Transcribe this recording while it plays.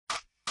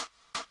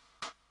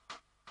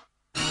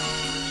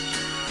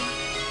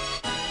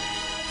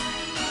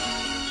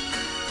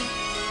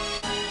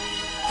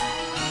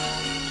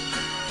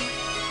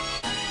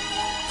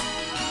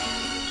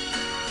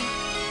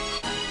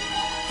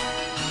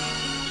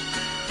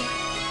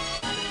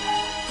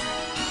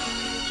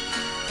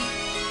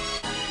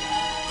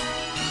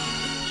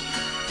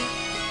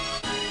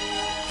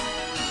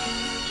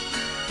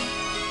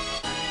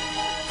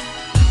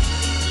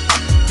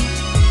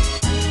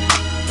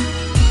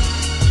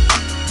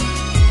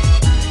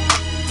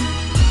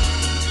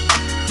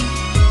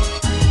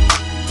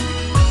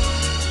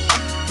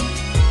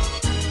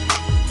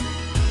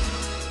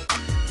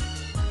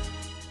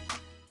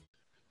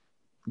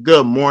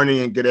Good morning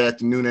and good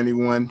afternoon,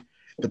 anyone.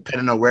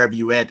 Depending on wherever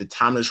you at, the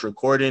time of this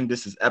recording.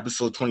 This is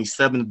episode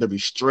 27 of the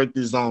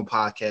Restricted Zone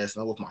podcast.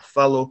 And I'm with my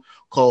fellow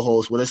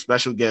co-host with a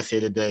special guest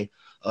here today.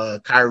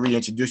 Kyrie,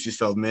 introduce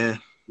yourself, man.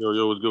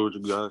 Yo, what's good with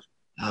you guys?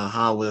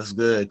 What's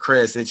good?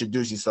 Chris,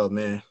 introduce yourself,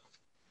 man.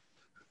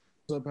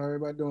 What's up? How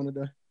everybody doing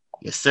today?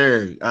 Yes,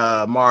 sir.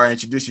 Mara,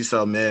 introduce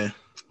yourself, man.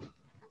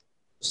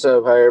 What's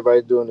up? How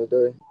everybody doing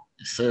today?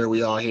 Yes, sir.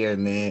 We all here,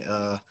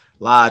 man.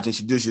 Lodge,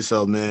 introduce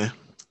yourself, man.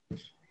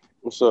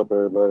 What's up,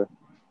 everybody?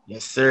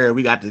 Yes, sir.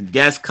 We got the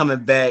guest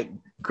coming back.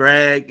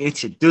 Greg,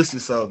 introduce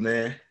yourself,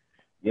 man.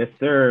 Yes,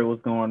 sir.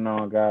 What's going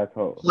on, guys?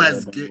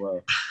 Let's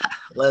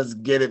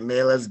get it,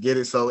 man. Let's get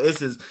it. So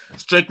this is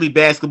strictly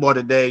basketball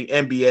today,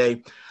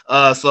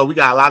 NBA. So we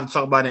got a lot to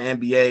talk about in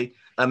NBA.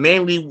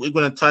 Mainly, we're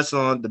going to touch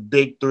on the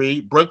big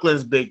three,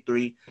 Brooklyn's big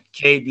three: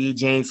 KD,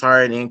 James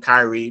Harden, and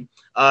Kyrie.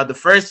 The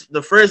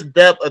first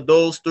depth of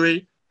those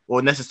three,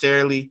 well,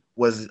 necessarily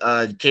was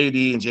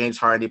KD and James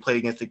Harden. They played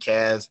against the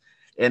Cavs,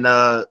 and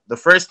the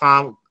first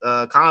time,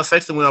 Colin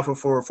Sexton went off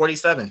for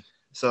 47.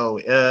 So,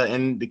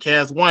 and the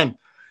Cavs won.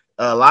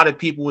 A lot of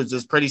people was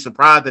just pretty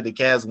surprised that the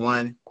Cavs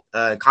won.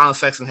 Colin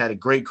Sexton had a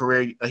great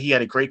career. He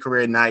had a great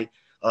career night.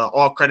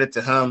 All credit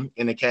to him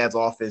in the Cavs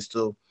offense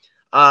too.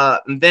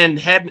 And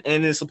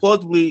then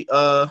supposedly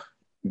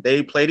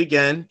they played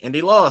again and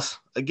they lost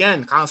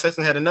again. Colin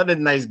Sexton had another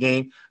nice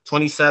game,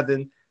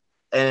 27,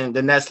 and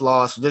the Nets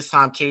lost. This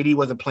time KD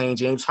wasn't playing.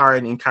 James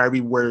Harden and Kyrie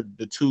were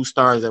the two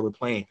stars that were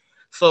playing.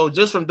 So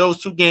just from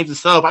those two games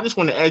itself, I just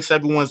want to ask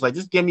everyone's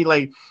just give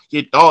me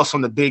your thoughts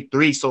on the big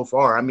three so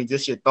far. I mean,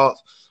 just your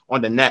thoughts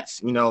on the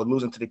Nets,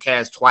 losing to the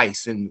Cavs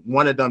twice, and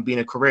one of them being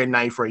a career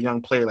night for a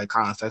young player like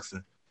Colin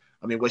Sexton.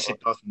 I mean, what's your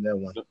thoughts on that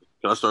one? Can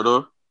I start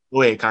off?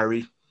 Go ahead,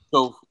 Kyrie.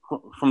 So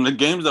from the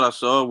games that I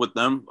saw with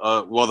them,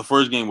 the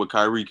first game with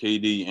Kyrie,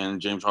 KD,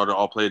 and James Harden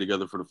all played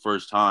together for the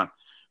first time.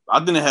 I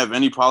didn't have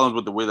any problems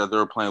with the way that they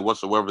were playing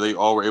whatsoever. They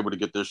all were able to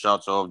get their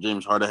shots off.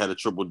 James Harden had a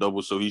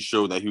triple-double, so he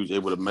showed that he was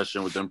able to mesh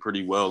in with them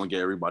pretty well and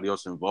get everybody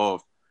else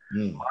involved.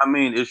 My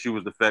main issue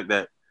was the fact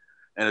that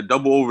in a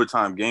double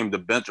overtime game, the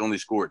bench only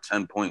scored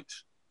 10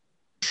 points.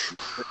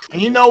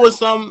 And you know what's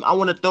something I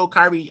want to throw,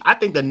 Kyrie? I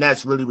think the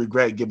Nets really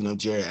regret giving them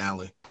Jared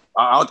Allen.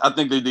 I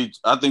think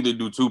they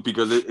do too,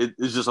 because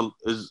it's just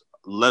is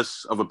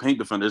less of a paint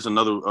defender. It's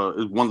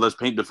one less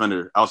paint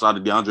defender outside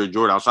of DeAndre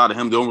Jordan. Outside of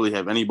him, they don't really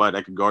have anybody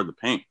that can guard the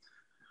paint.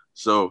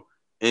 So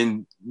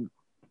in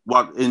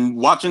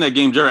watching that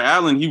game, Jared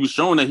Allen, he was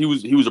showing that he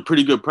was a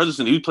pretty good presence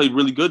and he played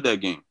really good that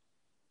game.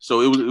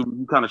 So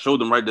it kind of showed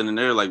them right then and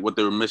there what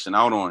they were missing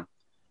out on.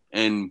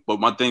 But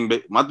my thing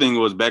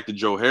was back to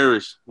Joe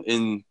Harris.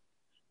 In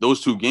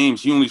those two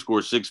games, he only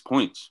scored 6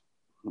 points,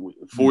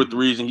 4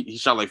 threes, and he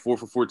shot 4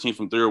 for 14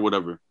 from 3 or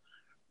whatever.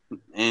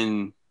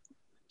 And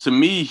to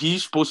me,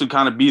 he's supposed to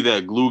kind of be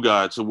that glue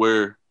guy to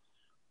where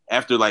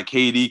after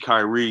KD,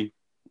 Kyrie,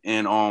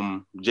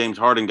 and James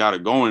Harden got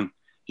it going,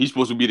 he's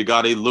supposed to be the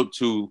guy they look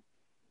to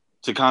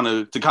kind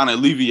of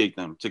alleviate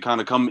them, to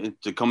kind of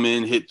come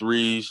in, hit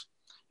threes,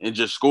 and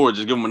just score.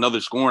 Just give them another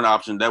scoring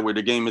option. That way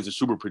the game isn't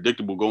super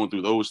predictable going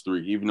through those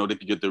three, even though they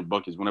could get their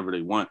buckets whenever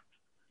they want.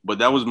 But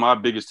that was my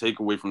biggest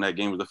takeaway from that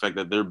game, was the fact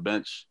that their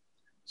bench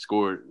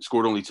scored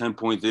only 10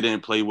 points. They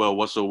didn't play well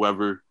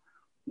whatsoever,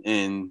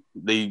 and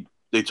they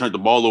turned the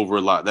ball over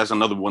a lot. That's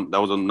another one. That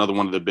was another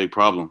one of the big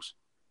problems.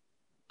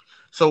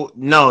 So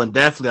no,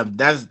 definitely,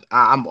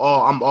 I'm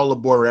all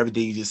aboard with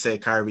everything you just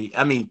said, Kyrie.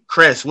 I mean,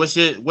 Chris, what's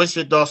your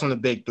thoughts on the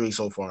big three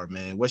so far,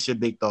 man? What's your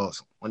big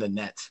thoughts on the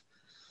Nets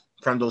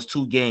from those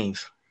two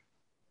games?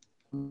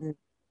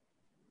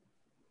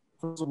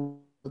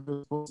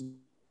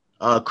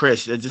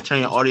 Chris, just turn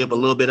your audio up a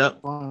little bit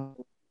up.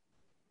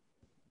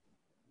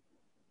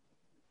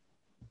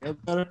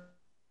 Better?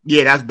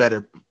 Yeah, that's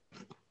better.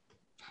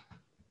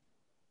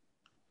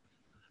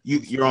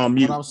 You're on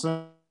mute. What I was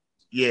saying,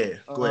 Yeah,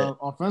 go ahead.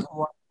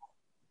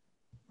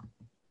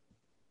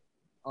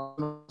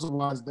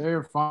 Offensive-wise,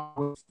 they're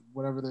fine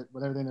with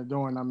everything they're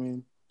doing. I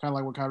mean, kind of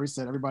like what Kyrie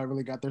said, everybody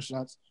really got their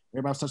shots.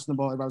 Everybody's touching the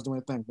ball. Everybody's doing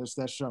their thing. That's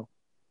that show.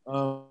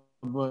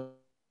 But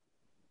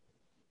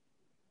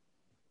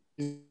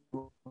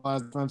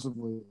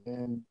defensively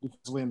and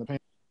defensively in the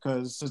paint,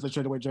 because since they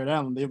traded away Jared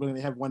Allen, they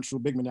really have one true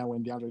big man now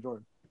in DeAndre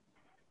Jordan.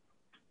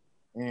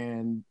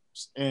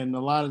 And a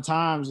lot of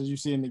times, as you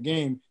see in the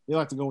game, they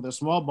like to go with their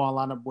small ball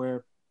lineup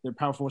where their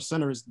power forward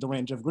center is Durant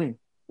and Jeff Green.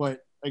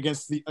 But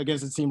against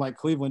a team like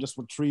Cleveland, just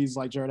with trees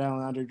like Jared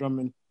Allen, Andre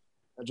Drummond,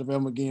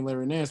 JaVale McGee, and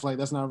Larry Nance,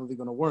 that's not really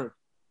going to work.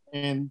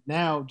 And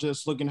now,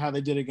 just looking how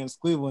they did against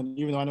Cleveland,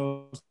 even though I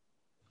know it's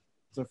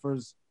their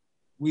first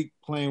week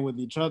playing with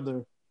each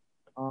other,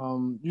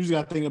 usually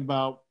I think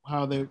about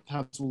how this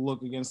will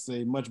look against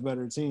a much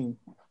better team.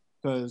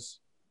 Because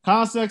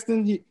Colin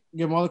Sexton, give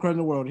him all the credit in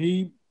the world.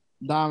 He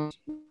dominated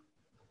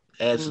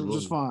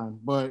just fine.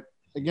 But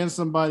against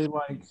somebody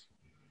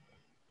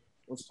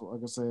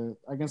against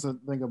I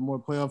think a more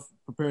playoff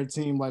prepared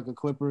team like the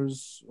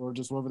Clippers or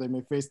just whoever they may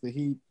face, the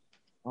Heat.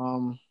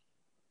 I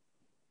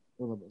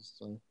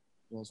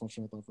lost my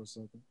train of thought for a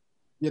second.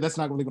 that's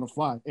not really going to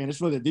fly. And it's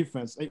really the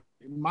defense.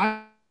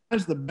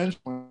 Mine's the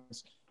bench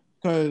points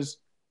because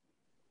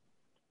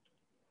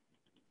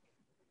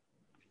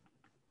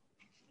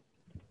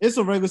it's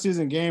a regular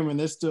season game and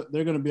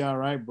they're going to be all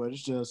right, but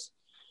it's just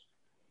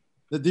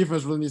the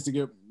defense really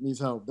needs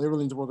help. They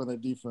really need to work on their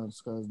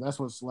defense because that's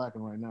what's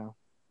lacking right now.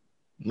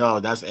 No,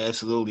 that's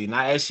absolutely. And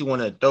I actually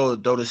want to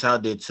throw this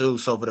out there too.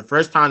 So for the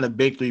first time the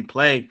big three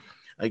play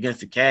against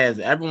the Cavs,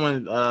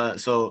 everyone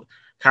so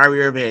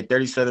Kyrie Irving had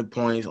 37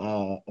 points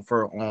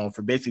for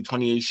basically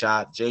 28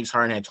 shots. James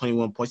Harden had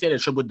 21 points. He had a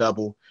triple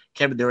double.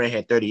 Kevin Durant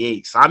had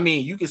 38. So I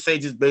mean, you can say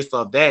just based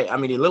off that, I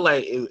mean, it looked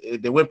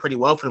like they went pretty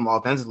well for them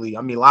offensively.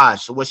 I mean,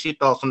 Lodge. So what's your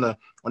thoughts on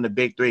the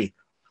big three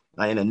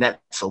in the net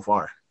so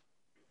far?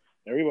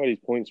 Everybody's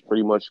points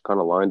pretty much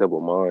kind of lined up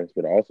with mine,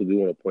 but I also do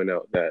want to point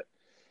out that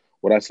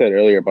what I said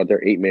earlier about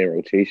their 8-man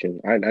rotation,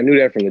 I knew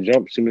that from the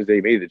jump as soon as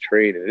they made the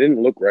trade, and it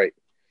didn't look right.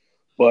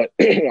 But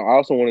I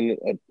also wanted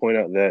to point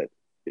out that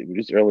it was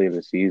just early in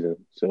the season,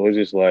 so it's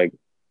just like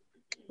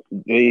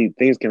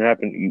things can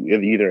happen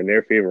either in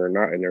their favor or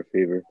not in their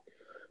favor,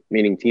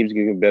 meaning teams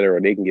can get better or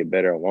they can get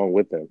better along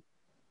with them.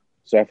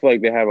 So I feel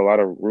like they have a lot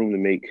of room to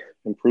make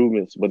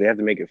improvements, but they have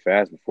to make it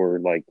fast before,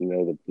 like,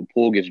 the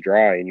pool gets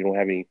dry and you don't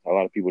have a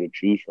lot of people to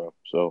choose from.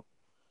 So,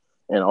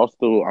 and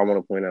also I want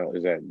to point out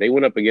is that they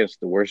went up against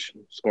the worst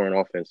scoring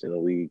offense in the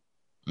league.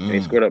 And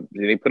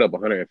they put up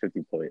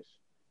 150 points.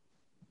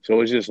 So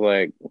it's just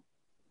like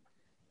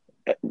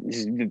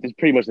it's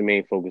pretty much the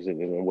main focus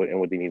and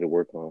what they need to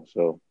work on.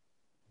 So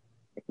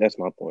that's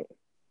my point.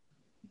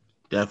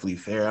 Definitely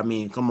fair. I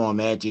mean, come on,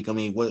 Magic. I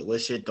mean,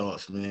 what's your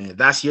thoughts, man?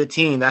 That's your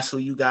team. That's who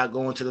you got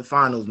going to the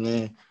finals,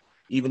 man.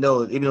 Even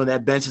though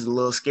that bench is a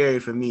little scary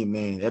for me,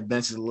 man. That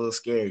bench is a little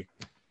scary.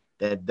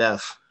 That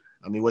depth.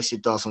 I mean, what's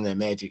your thoughts on that,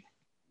 Magic?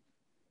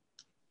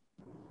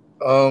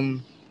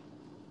 Well,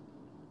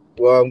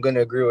 I'm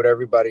gonna agree with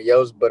everybody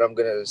else, but I'm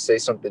gonna say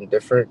something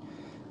different.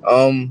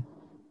 The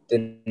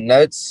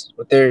Nets,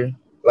 with their,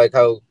 like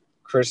how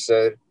Chris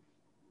said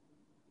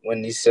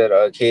when he said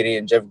Katie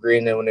and Jeff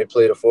Green, and when they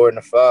played a 4 and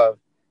a 5,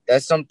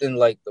 that's something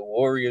like the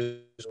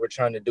Warriors were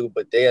trying to do,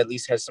 but they at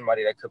least had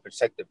somebody that could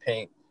protect the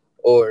paint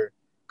or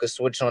could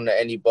switch on to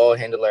any ball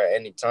handler at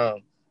any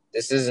time.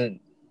 This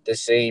isn't the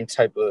same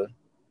type of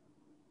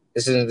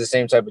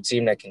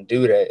team that can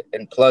do that.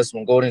 And plus,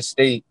 when Golden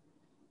State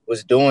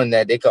was doing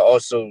that, they could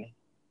also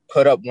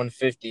put up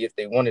 150 if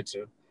they wanted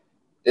to.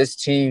 This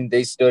team,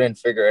 they still didn't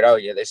figure it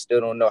out yet. They still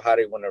don't know how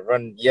they want to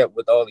run yet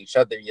with all each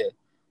other yet.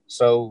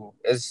 So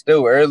it's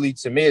still early.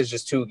 To me, it's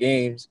just 2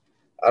 games.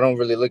 I don't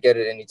really look at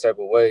it any type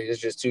of way.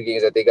 It's just 2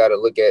 games that they got to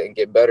look at and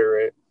get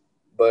better at.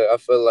 But I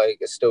feel like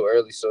it's still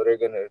early, so they're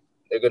gonna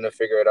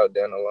figure it out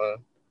down the line.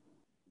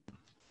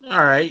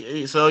 All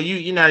right. So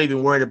you're not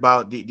even worried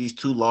about these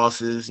 2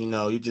 losses.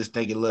 You're just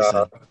thinking,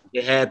 listen,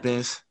 it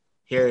happens.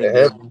 Here it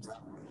goes.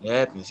 It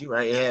happens. You're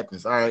right. It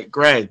happens. All right,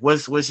 Greg.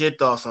 What's your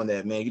thoughts on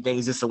that, man? You think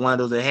it's just one of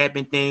those that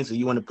happen things, or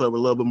you want to put a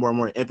little bit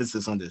more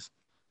emphasis on this?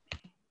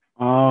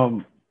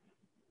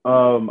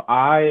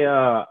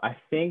 I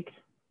think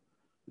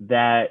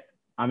that,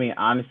 I mean,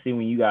 honestly,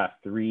 when you got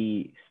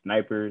 3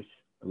 snipers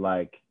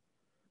like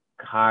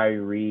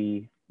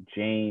Kyrie,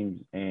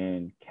 James,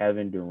 and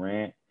Kevin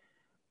Durant,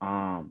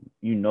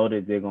 you know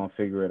that they're gonna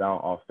figure it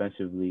out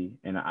offensively.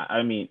 And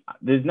I mean,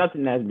 there's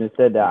nothing that's been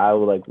said that I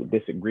would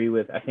disagree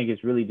with. I think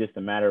it's really just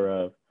a matter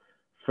of,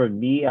 for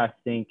me, I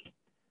think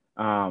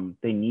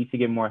they need to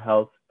get more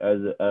help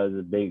as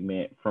a big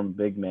man from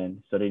big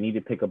men. So they need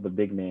to pick up a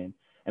big man.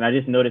 And I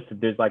just noticed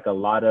that there's a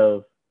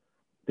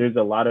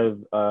lot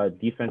of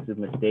defensive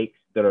mistakes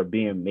that are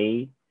being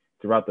made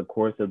throughout the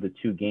course of the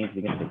 2 games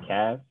against the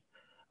Cavs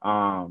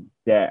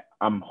that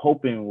I'm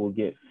hoping will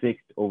get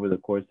fixed over the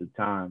course of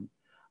time.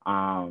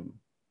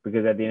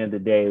 Because at the end of the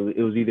day,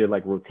 it was either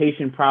like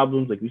rotation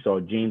problems, like we saw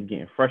James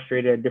getting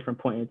frustrated at different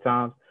points in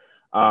times.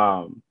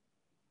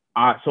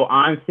 So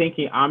I'm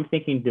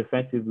thinking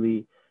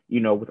defensively,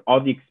 with all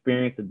the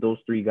experience that those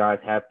 3 guys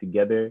have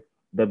together,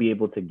 they'll be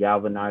able to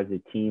galvanize the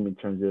team in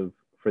terms of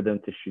for them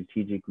to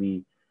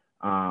strategically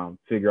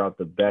figure out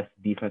the best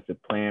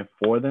defensive plan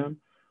for them.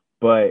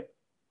 But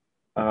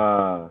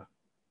I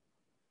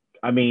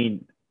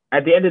mean,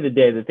 at the end of the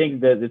day, the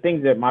things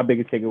that my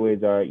biggest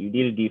takeaways are, you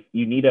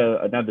need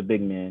another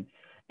big man,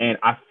 and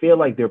I feel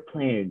like they're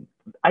playing.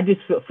 I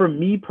just feel, for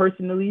me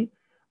personally,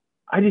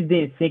 I just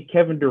didn't think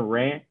Kevin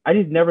Durant. I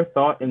just never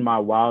thought in my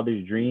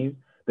wildest dreams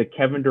that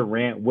Kevin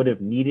Durant would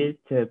have needed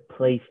to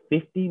play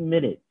 50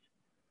 minutes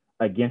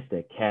against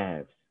the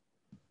Cavs.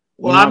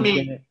 Well, I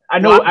mean, I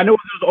know there was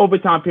an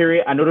overtime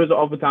period.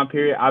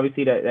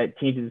 Obviously, that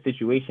changes the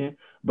situation.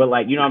 But,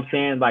 like, you know what I'm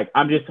saying? Like,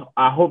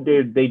 I hope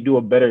they do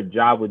a better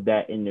job with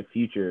that in the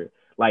future.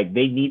 Like,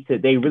 they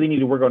really need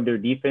to work on their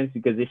defense,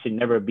 because it should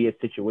never be a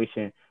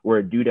situation where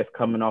a dude that's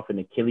coming off an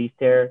Achilles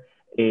tear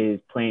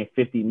is playing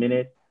 50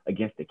 minutes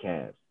against the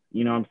Cavs.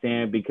 You know what I'm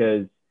saying?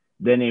 Because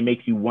then it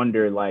makes you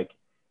wonder, like,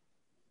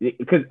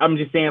 because I'm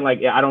just saying, like,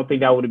 I don't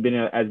think that would have been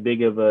as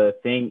big of a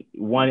thing.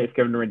 1, if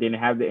Kevin Durant didn't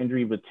have the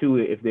injury, but 2,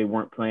 if they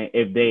weren't playing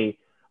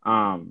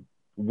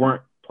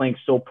playing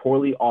so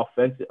poorly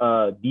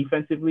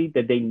defensively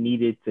that they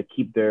needed to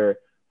keep their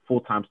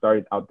full-time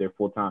starters out there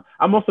full-time.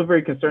 I'm also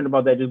very concerned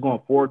about that just going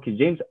forward because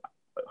James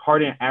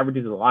Harden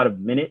averages a lot of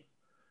minutes.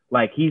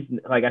 I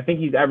think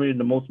he's averaging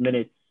the most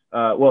minutes.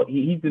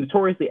 He's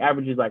notoriously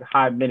averages like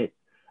high minutes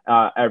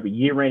every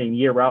year in and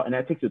year out, and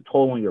that takes a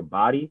toll on your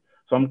body.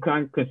 So I'm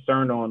kind of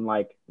concerned on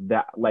like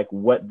that, like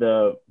what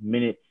the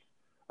minutes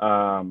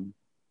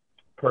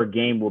per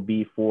game will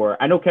be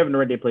for. I know Kevin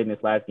Durant played in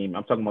this last game.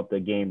 I'm talking about the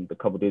game a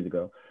couple days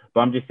ago,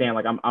 but I'm just saying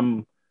like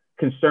I'm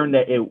concerned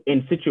that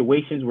in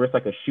situations where it's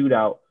like a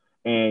shootout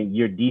and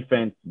your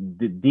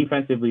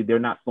defensively they're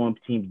not slowing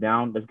teams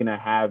down, that's gonna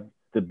have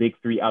the big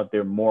three out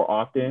there more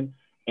often,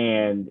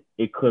 and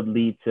it could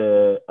lead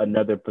to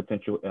another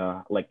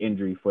potential like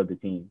injury for the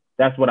team.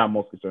 That's what I'm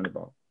most concerned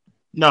about.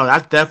 No,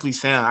 that's definitely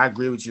sound. I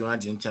agree with you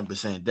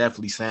 110%.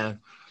 Definitely sound.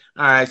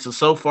 All right,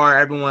 so far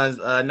everyone's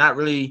not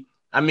really.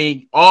 I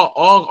mean,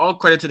 all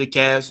credit to the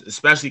Cavs,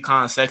 especially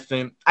Colin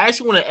Sexton. I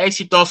actually want to ask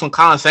your thoughts on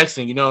Colin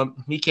Sexton. You know,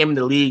 he came in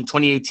the league in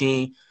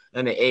 2018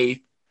 in the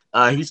eighth.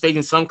 He's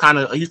facing some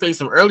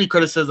early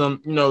criticism,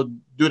 you know,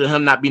 due to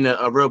him not being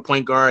a real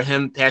point guard,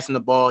 him passing the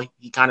ball.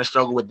 He kind of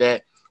struggled with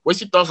that.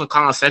 What's your thoughts on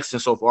Colin Sexton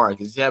so far?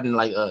 Because he's having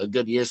like a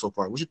good year so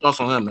far. What's your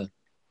thoughts on him, man?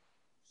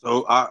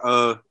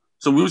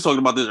 So we were talking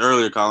about this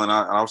earlier, Colin.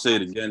 I'll say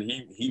it again.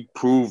 He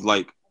proved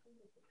like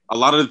a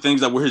lot of the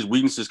things that were his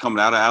weaknesses coming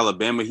out of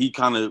Alabama. You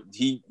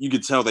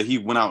could tell that he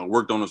went out and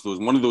worked on those.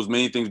 One of those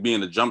main things being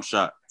the jump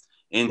shot,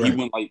 and Right. he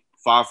went like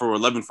 5 for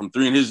 11 from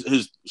three, and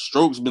his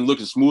strokes been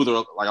looking smoother,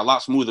 like a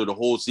lot smoother the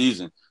whole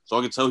season. So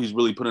I can tell he's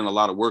really putting a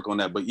lot of work on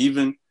that. But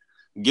even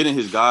getting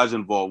his guys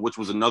involved, which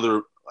was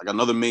another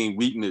main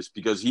weakness,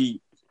 because he's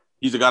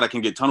a guy that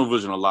can get tunnel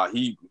vision a lot.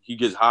 He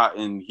gets hot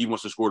and he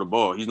wants to score the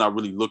ball. He's not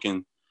really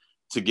looking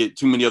to get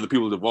too many other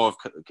people involved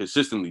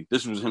consistently.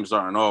 This was him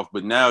starting off,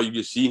 but now you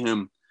just see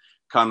him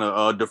kind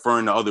of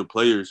deferring to other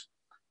players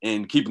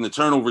and keeping the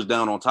turnovers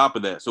down on top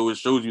of that. So it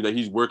shows you that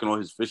he's working on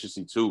his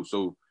efficiency too.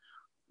 So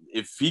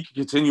if he can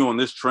continue on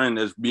this trend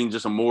as being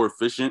just a more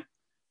efficient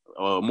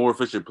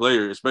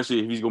player, especially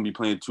if he's going to be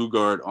playing two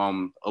guard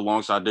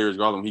alongside Darius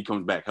Garland when he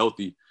comes back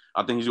healthy,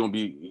 I think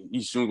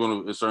he's soon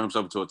going to insert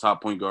himself into a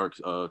top point guard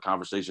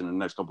conversation in the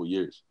next couple of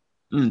years.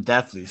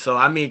 Definitely. So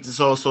I mean,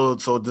 so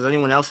does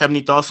anyone else have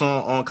any thoughts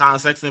on Colin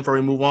Sexton before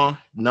we move on?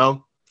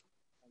 No.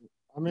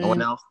 I mean, No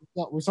one else?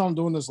 we saw him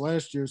doing this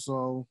last year,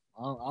 so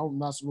I'm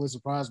not really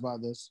surprised by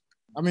this.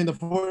 I mean, the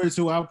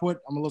 42 output,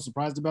 I'm a little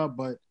surprised about,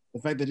 but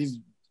the fact that he's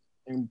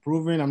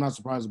improving, I'm not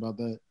surprised about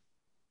that.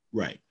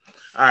 Right.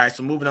 All right.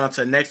 So moving on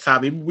to the next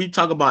topic, we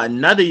talk about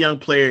another young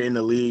player in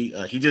the league.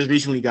 He just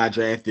recently got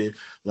drafted,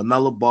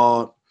 LaMelo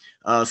Ball.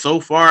 So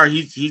far,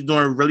 he's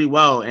doing really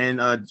well, and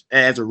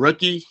as a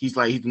rookie, he's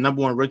the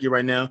number one rookie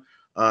right now.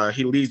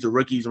 He leads the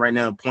rookies right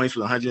now in points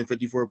with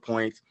 154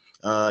 points.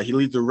 He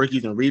leads the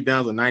rookies in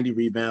rebounds with 90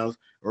 rebounds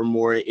or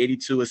more,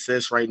 82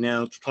 assists right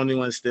now,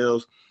 21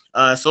 steals.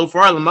 So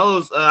far,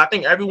 LaMelo's. I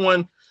think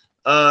everyone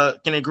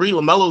can agree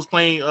LaMelo's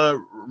playing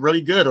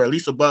really good, or at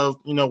least above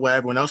what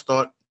everyone else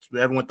thought.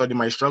 Everyone thought he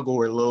might struggle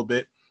with a little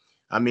bit.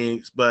 I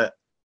mean, but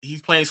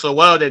he's playing so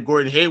well that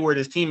Gordon Hayward,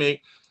 his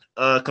teammate,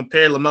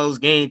 compared LaMelo's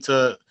game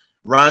to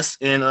Russ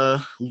and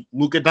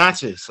Luka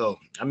Doncic. So,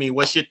 I mean,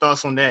 what's your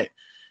thoughts on that?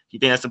 You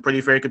think that's a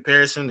pretty fair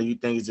comparison, or you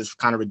think it's just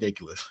kind of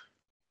ridiculous?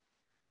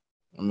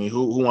 I mean,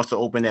 who wants to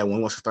open that one?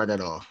 Who wants to start that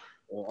off?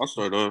 I'll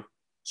start off.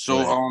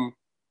 So,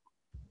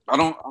 I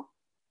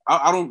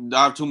don't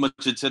dive too much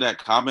into that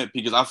comment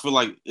because I feel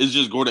like it's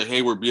just Gordon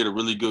Hayward being a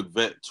really good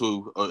vet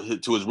to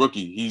his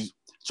rookie. He's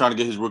trying to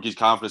get his rookie's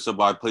confidence up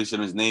by placing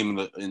his name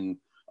in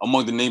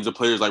among the names of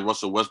players like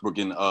Russell Westbrook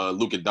and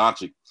Luka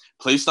Doncic.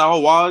 Play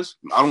style wise,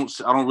 I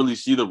don't really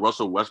see the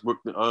Russell Westbrook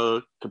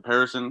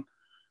comparison,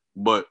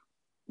 but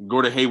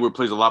Gordon Hayward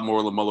plays a lot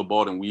more LaMelo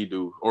Ball than we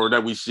do, or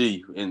that we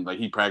see, and like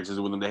he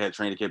practices with them. They had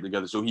training camp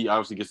together, so he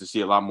obviously gets to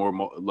see a lot more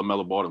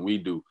LaMelo Ball than we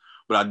do.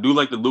 But I do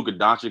like the Luka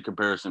Doncic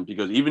comparison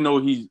because even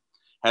though he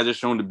hasn't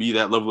shown to be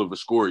that level of a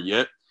scorer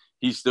yet,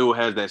 he still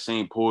has that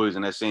same poise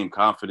and that same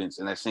confidence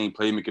and that same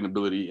playmaking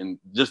ability and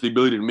just the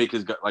ability to make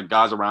his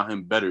guys around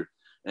him better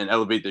and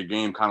elevate their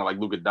game, kind of like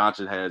Luka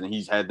Doncic has, and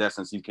he's had that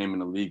since he came in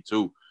the league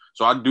too.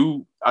 So I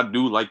do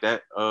like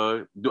that.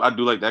 I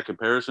do like that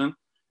comparison.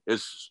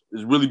 It's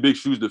really big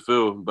shoes to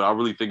fill, but I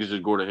really think it's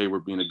just Gordon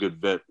Hayward being a good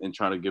vet and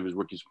trying to give his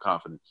rookie some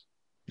confidence.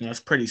 Yeah, that's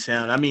pretty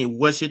sound. I mean,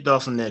 what's your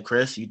thoughts on that,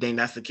 Chris? You think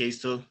that's the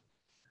case too?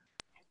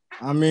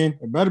 I mean,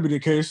 it better be the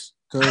case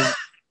because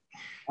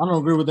I don't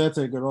agree with that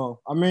take at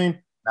all. I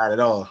mean, not at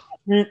all. I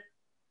mean,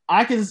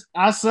 I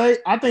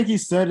think he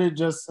said it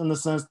just in the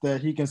sense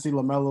that he can see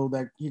LaMelo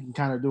that he can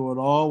kind of do it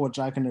all, which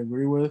I can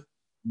agree with.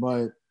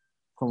 But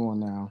come on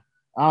now,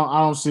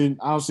 I don't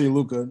see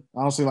Luka.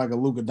 I don't see like a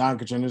Luka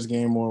Doncic in this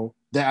game, or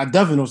that I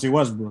definitely don't see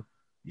Westbrook.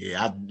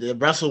 Yeah, the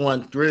Russell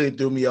one really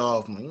threw me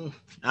off.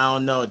 I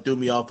don't know, it threw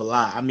me off a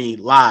lot. I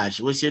mean, Lodge,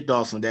 what's your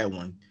thoughts on that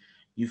one?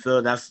 You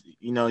feel that's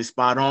he's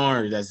spot on,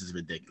 or that's just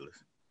ridiculous?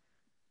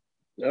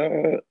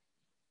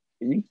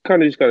 You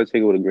kind of just got to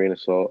take it with a grain of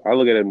salt. I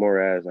look at it more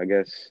as, I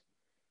guess,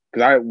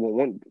 because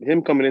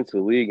him coming into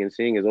the league and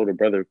seeing his older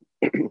brother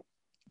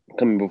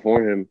coming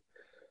before him,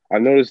 I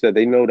noticed that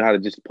they know how to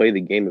just play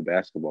the game of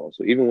basketball.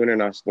 So even when they're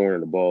not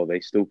scoring the ball, they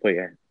still play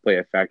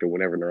a factor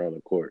whenever they're on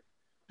the court.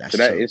 That's so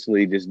that true.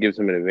 instantly just gives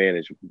him an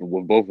advantage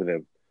with both of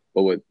them.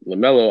 But with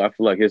LaMelo, I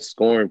feel like his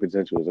scoring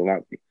potential is a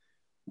lot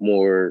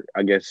more.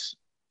 I guess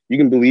you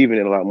can believe in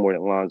it a lot more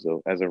than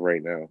Lonzo as of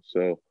right now.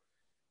 So,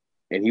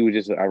 and he was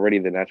just already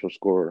the natural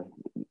scorer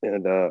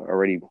and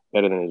already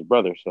better than his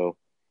brother. So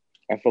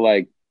I feel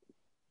like,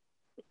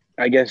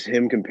 I guess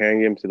him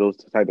comparing him to those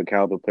type of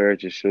caliber players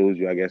just shows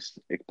you, I guess,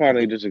 it's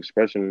probably just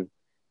expressing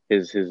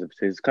his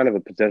kind of a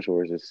potential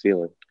or his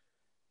ceiling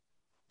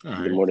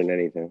more than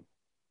anything.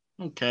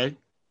 Okay.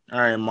 All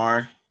right,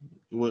 Mar.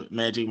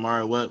 Magic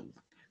Mar,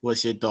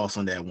 what's your thoughts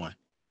on that one?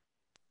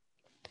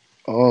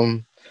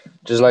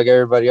 Just like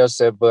everybody else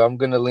said, but I'm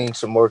gonna lean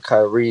some more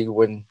Kyrie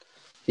when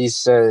he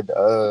said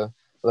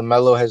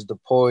LaMelo has the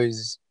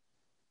poise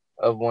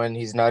of when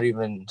he's not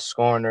even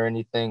scoring or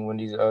anything, when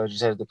he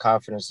just has the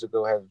confidence to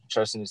go have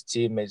trust in his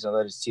teammates and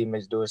let his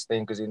teammates do his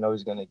thing because he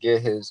knows he's gonna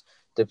get his.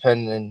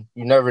 Depending,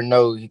 you never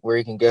know where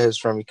he can get his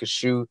from. He could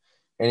shoot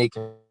and he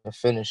can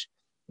finish,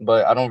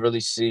 but I don't really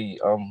see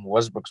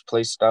Westbrook's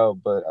play style.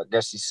 But I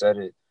guess he said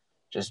it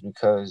just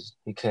because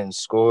he can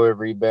score,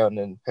 rebound,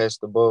 and pass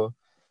the ball.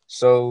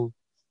 So,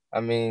 I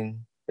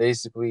mean,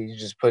 basically, he's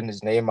just putting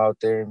his name out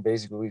there and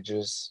basically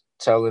just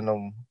telling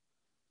him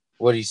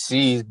what he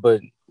sees,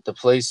 but the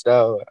play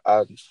style,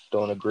 I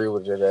don't agree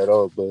with it at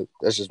all, but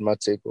that's just my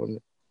take on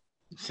it.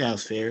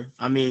 Sounds fair.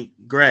 I mean,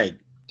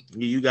 Greg,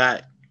 you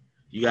got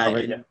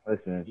Listen.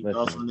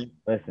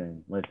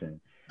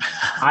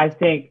 I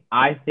think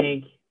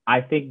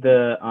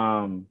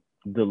the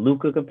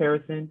Luka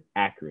comparison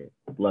accurate.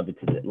 Love it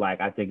to like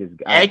I think it's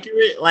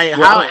accurate. Like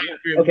how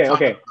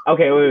accurate?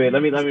 Okay. Wait.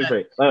 Let me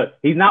phrase.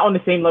 He's not on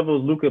the same level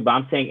as Luka, but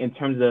I'm saying in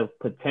terms of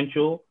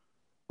potential.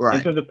 Right.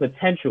 In terms of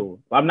potential,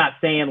 I'm not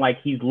saying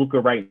like he's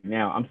Luka right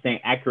now. I'm saying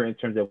accurate in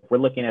terms of we're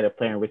looking at a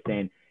player and we're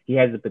saying he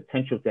has the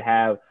potential to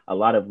have a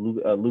lot of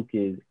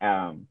Luka's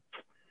I'm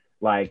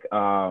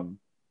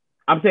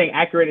saying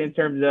accurate in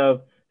terms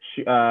of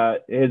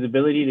his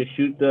ability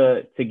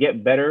to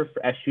get better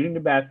at shooting the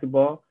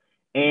basketball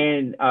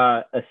and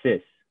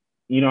assists.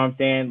 You know what I'm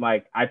saying?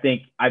 Like I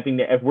think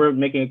that if we're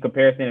making a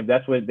comparison, if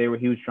that's what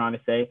he was trying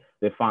to say,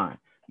 then fine.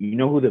 You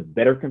know who the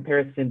better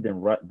comparison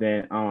than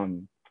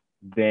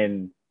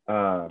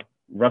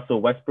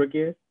Russell Westbrook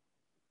is?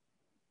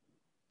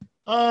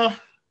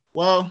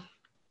 Well,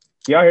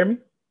 y'all hear me?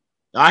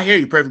 I hear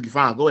you perfectly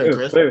fine. Go ahead,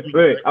 Chris.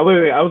 Wait. I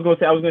was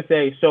gonna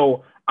say.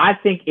 So I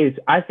think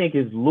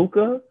it's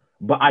Luka,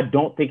 but I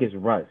don't think it's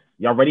Russ.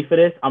 Y'all ready for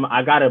this?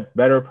 I got a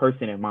better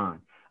person in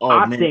mind.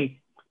 I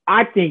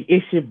think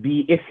it should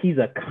be if he's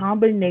a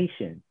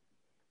combination.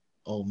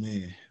 Oh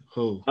man,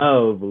 who?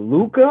 Of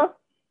Luka.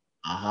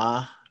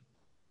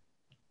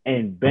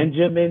 And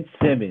Benjamin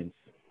Simmons.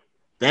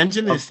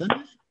 Benjamin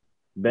Simmons.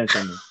 Ben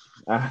Simmons.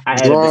 I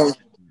had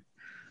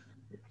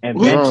and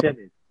Ben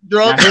Simmons.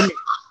 Drunk.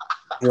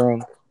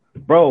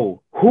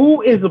 Bro,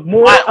 who is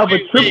more of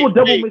a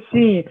triple-double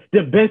machine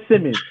than Ben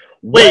Simmons?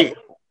 Wait.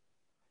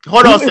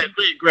 Hold on a second.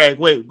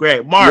 Wait,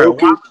 Greg. Mario.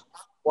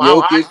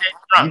 Jokic.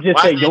 You just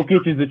say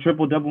Jokic is a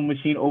triple-double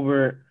machine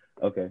over...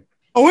 Okay.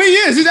 Oh, he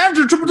is. He's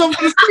after a triple-double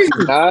for the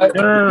season.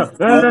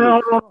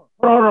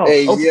 No.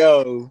 Hey, okay.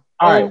 Yo.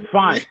 All right,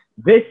 fine.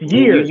 This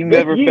year. You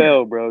never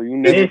fail, bro. You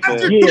never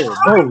fail. Year,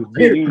 bro.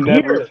 You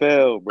never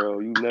fail, bro.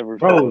 You never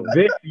fail.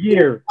 This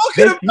year,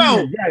 yes.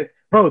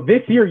 Bro,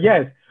 this year,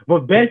 yes.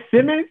 But Ben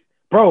Simmons,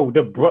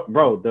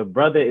 the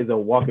brother is a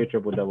walking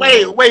triple-double.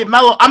 Wait,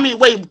 Melo.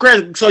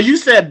 Greg. So you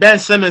said Ben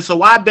Simmons. So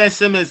why Ben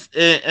Simmons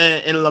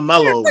and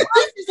LaMelo?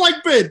 He's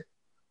like Ben.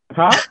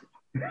 Huh?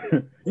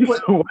 You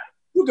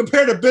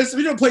compare to Ben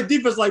Simmons. You don't play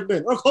defense like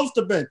Ben or close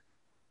to Ben.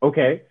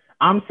 Okay.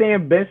 I'm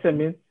saying Ben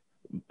Simmons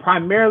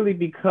primarily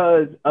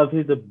because of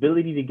his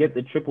ability to get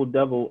the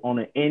triple-double on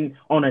a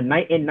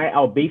night in, night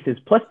out basis.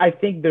 Plus, I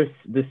think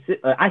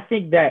I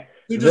think that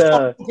you just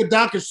called Luka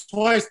Doncic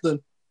twice then.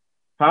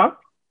 Huh?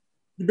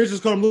 You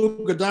bitches call him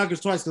Luka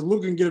Doncic twice because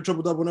Luka can get a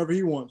triple-double whenever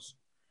he wants.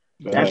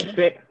 That's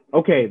fair.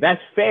 Okay,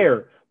 that's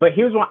fair. But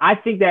here's why I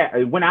think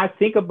that when I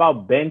think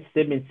about Ben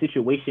Simmons'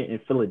 situation in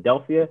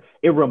Philadelphia,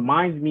 it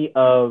reminds me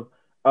of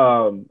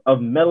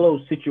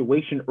Melo's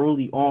situation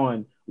early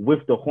on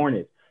with the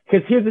Hornets.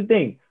 Because here's the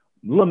thing.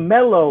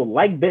 LaMelo,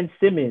 like Ben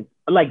Simmons,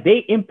 like they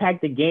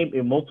impact the game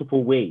in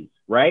multiple ways,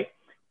 right?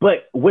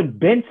 But when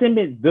Ben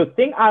Simmons, the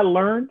thing I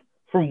learned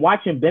from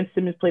watching Ben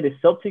Simmons play the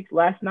Celtics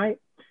last night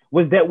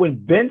was that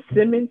when Ben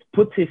Simmons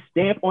puts his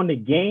stamp on the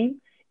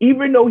game,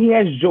 even though he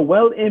has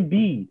Joel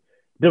Embiid,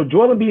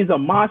 Joel Embiid is a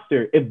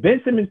monster. If Ben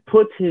Simmons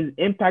puts his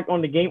impact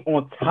on the game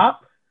on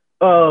top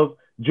of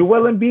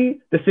Joel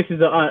Embiid, the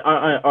Sixers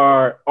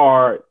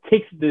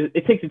takes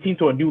the team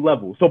to a new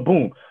level. So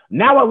boom.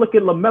 Now I look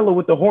at LaMelo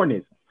with the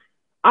Hornets.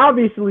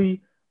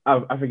 Obviously,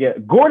 I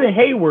forget. Gordon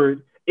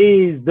Hayward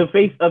is the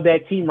face of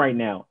that team right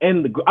now.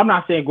 And I'm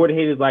not saying Gordon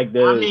Hayward is like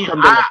the. I mean,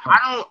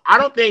 I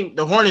don't think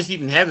the Hornets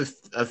even have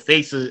a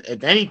face.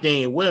 If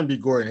anything, it wouldn't be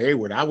Gordon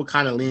Hayward. I would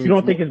kind of lean. You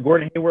don't think it's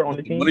Gordon Hayward on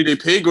the team? The money they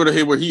paid Gordon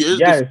Hayward, he is.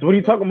 Yes. What are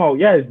you talking about?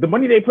 Yes, the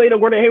money they played to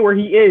Gordon Hayward,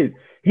 he is.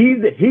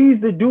 He's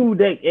the dude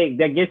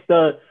that gets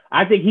the.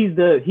 I think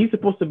he's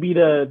supposed to be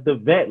the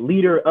vet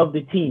leader of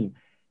the team.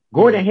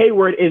 Gordon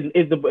Hayward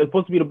is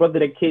supposed to be the brother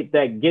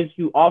that gives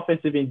you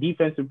offensive and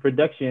defensive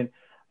production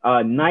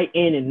night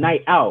in and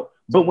night out.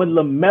 But when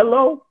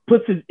LaMelo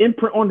puts his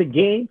imprint on the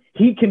game,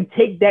 he can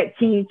take that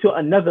team to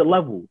another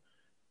level.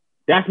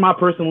 That's my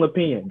personal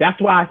opinion. That's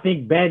why I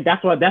think Ben.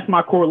 That's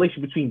my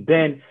correlation between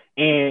Ben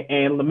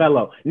and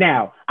LaMelo.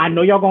 Now I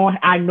know y'all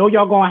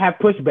gonna have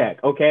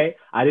pushback. Okay,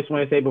 I just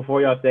want to say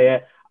before y'all say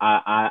it,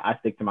 I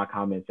stick to my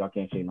comments. Y'all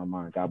can't change my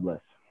mind. God bless.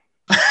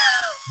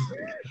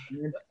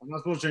 I'm not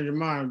supposed to change your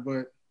mind,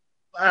 but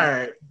all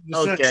right,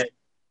 okay.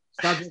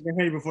 Stop drinking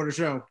hay before the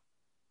show.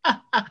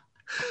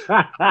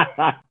 All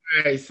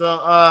right,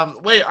 so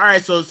wait, all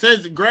right. So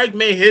since Greg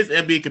made his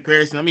NBA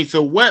comparison, I mean,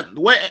 so what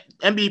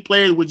NBA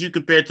player would you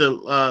compare to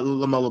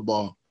LaMelo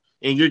Ball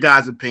in your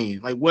guys'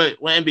 opinion? Like, what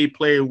NBA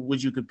player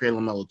would you compare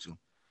LaMelo to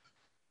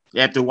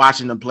after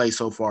watching them play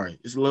so far?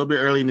 It's a little bit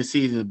early in the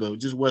season, but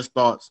just what's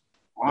thoughts?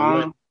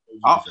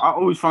 I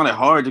always find it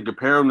hard to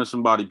compare him to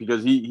somebody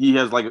because he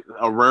has like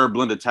a rare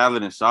blend of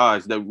talent and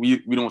size that we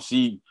don't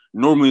see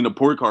normally in the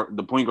point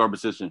guard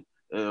position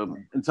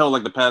until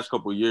like the past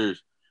couple of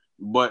years.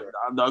 But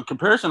the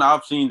comparison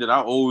I've seen that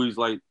I always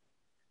like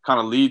kind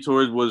of lead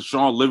towards was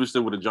Sean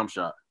Livingston with a jump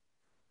shot.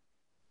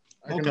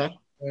 Okay.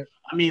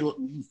 I mean,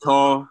 he's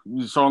tall.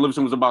 Sean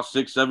Livingston was about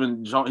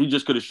 6'7". He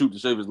just couldn't shoot to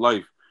save his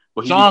life.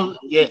 But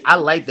I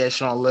like that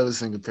Sean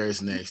Livingston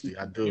comparison. Actually,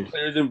 I do.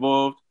 Players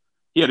involved.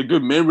 He had a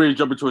good mid-range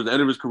jumper towards the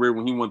end of his career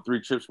when he won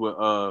 3 chips with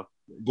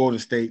Golden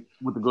State.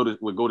 With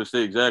Golden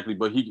State, exactly.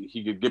 But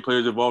he could get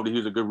players involved. He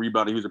was a good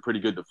rebounder. He was a pretty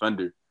good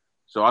defender.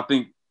 So I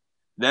think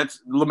that's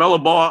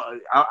LaMelo Ball.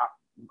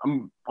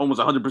 I'm almost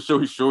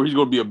 100% sure he's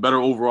going to be a better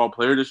overall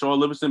player than Sean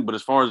Livingston. But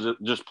as far as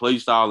just play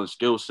style and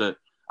skill set,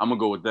 I'm going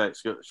to go with that.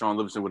 Sean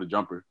Livingston with a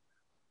jumper.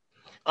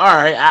 All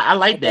right. I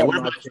like that.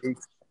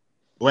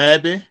 What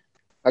happened?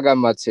 I got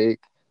my take.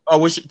 Oh,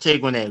 what's your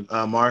take on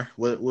that, Mar?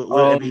 What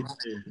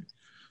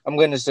I'm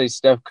going to say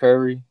Steph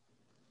Curry.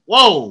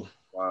 Whoa.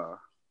 Wow.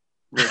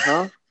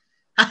 Huh?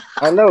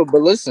 I know, but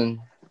listen.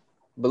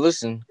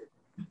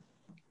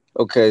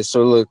 Okay,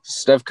 so look,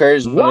 Steph Curry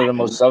is one of the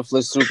most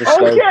selfless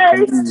superstars.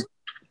 Okay.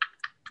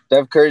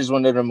 Steph Curry is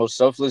one of the most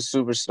selfless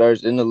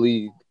superstars in the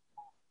league.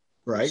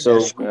 Right. So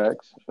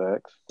Facts.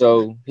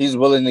 So he's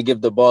willing to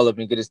give the ball up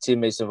and get his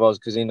teammates involved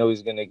because he knows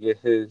he's going to get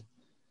his.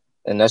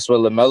 And that's what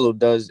LaMelo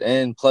does.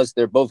 And plus,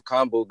 they're both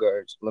combo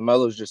guards.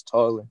 LaMelo's just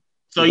taller.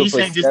 So you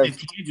saying just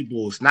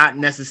intangibles, not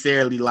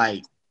necessarily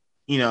like,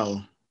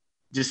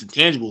 just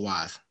intangible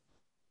wise.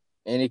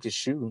 And he can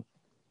shoot.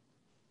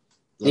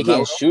 He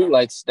can't shoot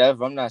like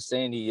Steph. I'm not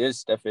saying he is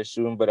Steph at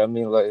shooting, but I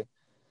mean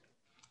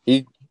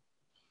he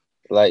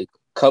a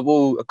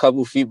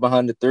couple feet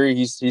behind the three.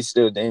 He's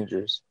still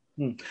dangerous.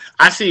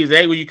 I see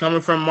exactly where you're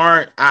coming from,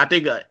 Mark. I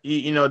think I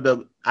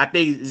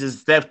think it's just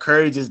Steph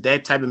Curry, just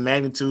that type of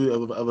magnitude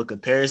of a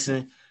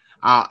comparison.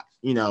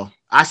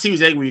 I see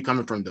exactly where you're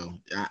coming from, though.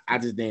 I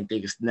just didn't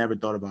think it's never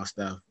thought about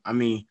Steph.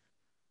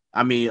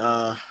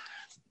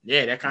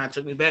 Yeah, that kind of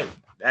took me back.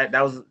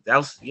 That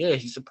was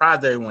he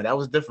surprised everyone. That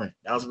was different.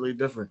 That was really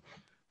different.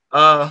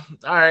 All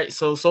right.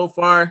 So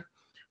far,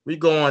 we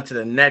go on to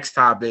the next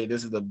topic.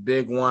 This is the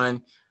big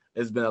one.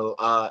 It's been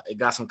it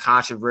got some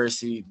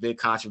controversy, big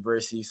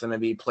controversy. Some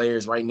NBA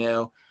players right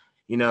now,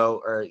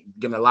 are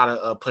getting a lot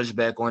of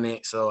pushback on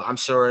it. So I'm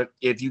sure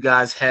if you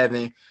guys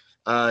haven't,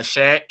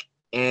 Shaq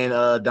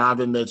and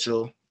Donovan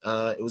Mitchell,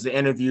 it was an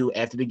interview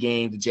after the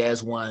game. The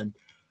Jazz won,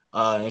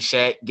 and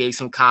Shaq gave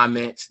some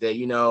comments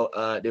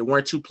that they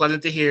weren't too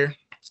pleasant to hear.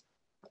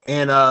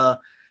 And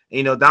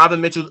Donovan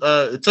Mitchell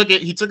took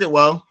it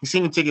well. He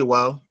seemed to take it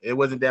well. It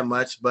wasn't that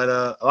much, but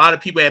a lot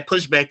of people had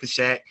pushback to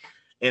Shaq,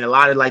 and a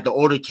lot of like the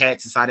older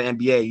cats inside the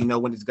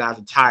NBA. When these guys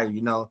retire, a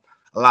lot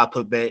of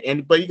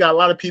pushback. But you got a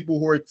lot of people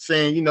who are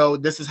saying,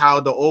 this is how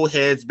the old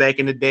heads back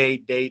in the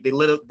day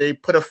they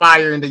put a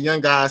fire in the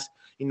young guys.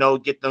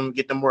 Get them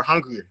more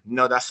hungrier.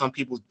 That's some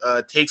people's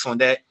takes on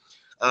that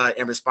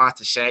in response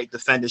to Shaq,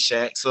 defending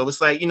Shaq. So it's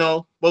like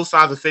both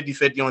sides are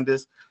 50-50 on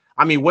this.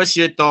 What's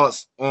your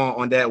thoughts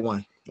on that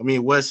one?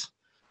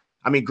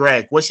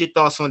 Greg, what's your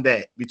thoughts on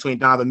that between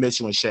Donovan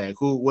Mitchell and Shaq?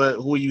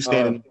 Who are you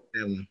standing on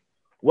that one?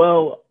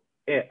 Well,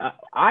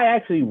 I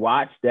actually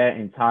watched that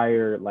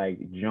entire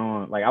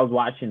John. I was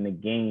watching the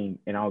game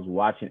and I was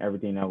watching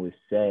everything that was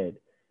said,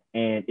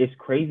 and it's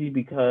crazy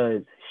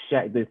because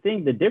Shaq.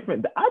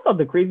 I thought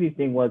the craziest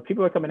thing was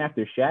people are coming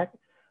after Shaq,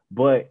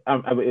 but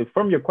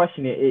from your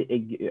question,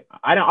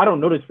 I don't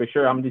know this for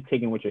sure. I'm just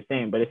taking what you're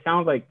saying, but it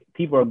sounds like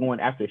people are going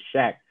after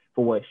Shaq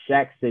for what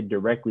Shaq said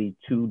directly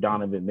to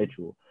Donovan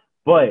Mitchell.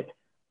 But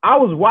I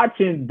was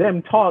watching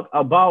them talk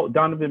about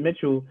Donovan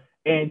Mitchell,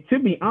 And to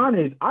be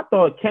honest, I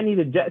thought Kenny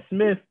the Jet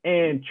Smith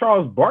and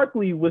Charles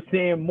Barkley was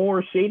saying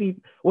more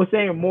shady, was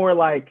saying more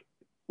like,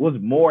 was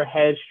more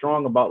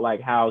headstrong about like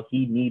how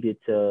he needed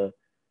to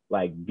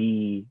like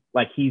be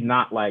like he's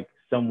not like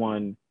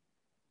someone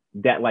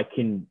that like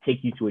can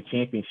take you to a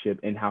championship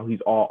and how he's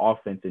all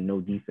offense and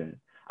no defense.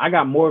 I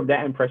got more of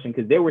that impression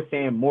because they were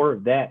saying more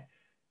of that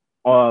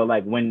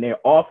like when they're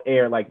off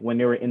air, like when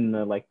they were in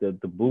the like the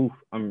booth,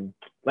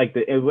 like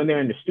when they're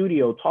in the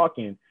studio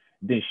talking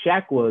than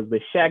Shaq was,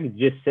 but Shaq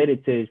just said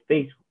it to his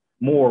face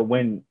more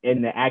when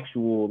in the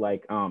actual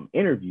like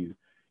interview.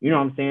 You know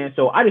what I'm saying?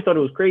 So I just thought it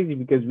was crazy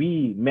because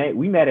we met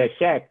at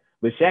Shaq,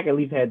 but Shaq at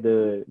least had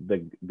the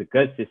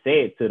guts to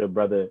say it to the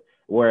brother,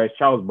 whereas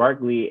Charles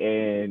Barkley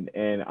and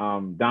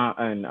Don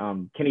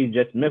and Kenny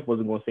Jet Smith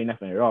wasn't going to say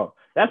nothing at all.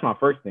 That's my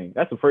first thing.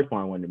 That's the first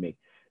point I wanted to make.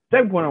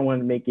 Second point I wanted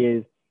to make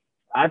is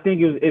I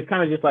think it's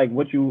kind of just like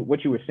what you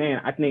were saying.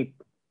 I think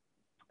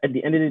at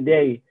the end of the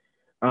day,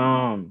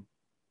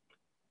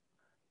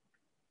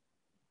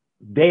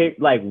 they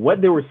like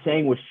what they were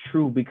saying was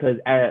true because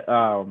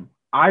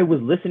I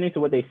was listening to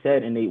what they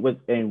said and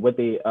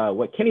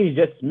what Kenny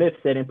Jet Smith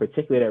said in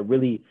particular that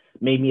really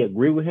made me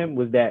agree with him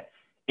was that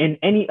in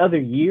any other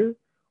year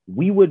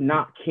we would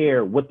not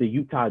care what the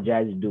Utah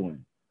Jazz is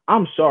doing.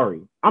 I'm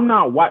sorry. I'm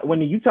not when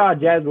the Utah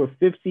Jazz were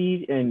 5th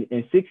seed and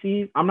 6th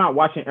seed, I'm not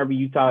watching every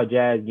Utah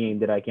Jazz game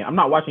that I can. I'm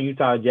not watching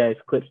Utah Jazz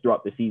clips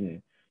throughout the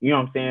season. You know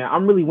what I'm saying?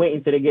 I'm really waiting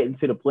until they get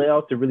into the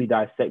playoffs to really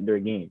dissect their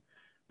game.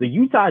 The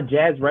Utah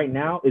Jazz right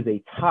now is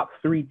a top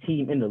 3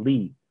 team in the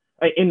league,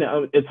 in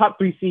the top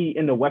 3 seed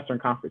in the Western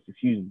Conference.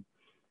 Excuse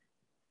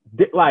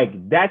me.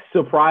 Like that's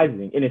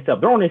surprising in itself.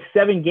 They're on a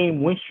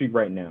 7-game win streak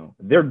right now.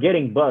 They're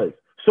getting buzz.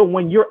 So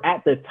when you're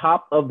at the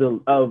top of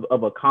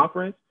a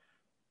conference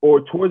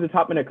or towards the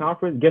top in the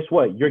conference, guess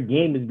what? Your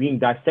game is being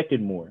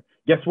dissected more.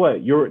 Guess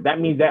what?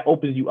 That means that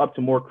opens you up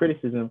to more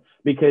criticism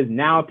because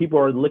now people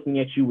are looking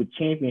at you with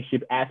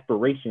championship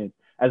aspirations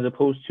as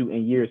opposed to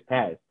in years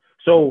past.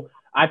 So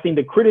I think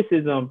the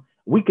criticism,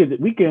 we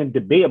can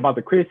debate about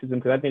the criticism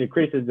because I think the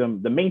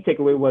criticism, the main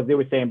takeaway was they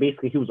were saying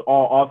basically he was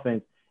all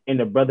offense and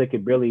the brother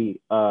could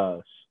barely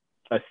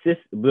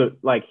assist. But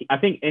like I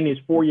think in his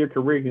 4-year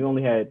career, he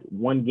only had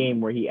 1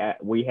 game where he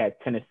had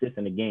 10 assists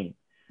in a game.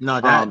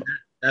 No,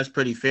 that's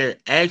pretty fair.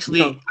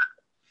 Actually,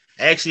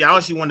 I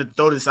actually wanted to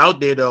throw this out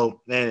there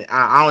though, and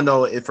I don't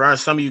know if for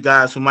some of you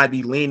guys who might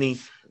be leaning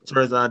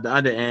towards the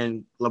other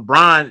end,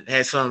 LeBron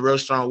had some real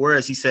strong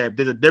words. He said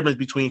there's a difference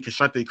between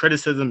constructive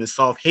criticism and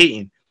soft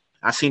hating.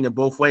 I've seen it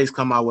both ways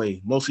come my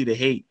way. Mostly the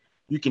hate.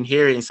 You can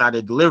hear it inside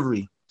the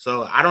delivery.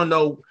 So I don't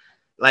know,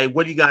 like,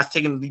 what do you guys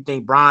taking? Do you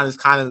think Bron is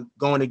kind of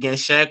going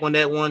against Shaq on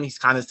that one? He's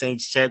kind of saying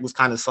Shaq was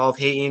kind of soft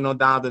hating on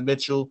Donovan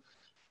Mitchell.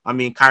 I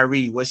mean,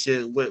 Kyrie, what's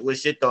your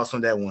thoughts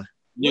on that one?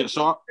 Yeah,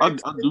 so I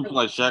do feel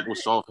like Shaq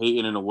was soft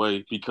hating in a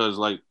way because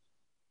like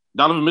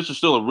Donovan Mitchell's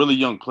still a really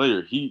young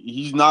player.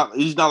 He's not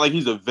like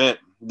he's a vet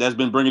that's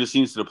been bringing the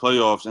teams to the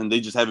playoffs and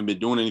they just haven't been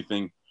doing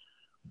anything.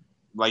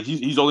 Like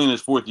he's only in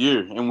his 4th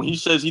year, and when he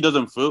says he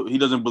doesn't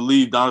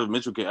believe Donovan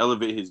Mitchell can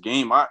elevate his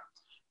game,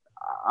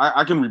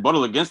 I can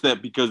rebuttal against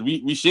that because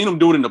we seen him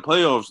do it in the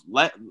playoffs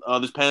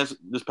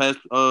this past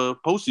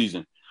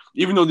postseason.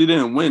 Even though they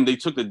didn't win, they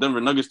took the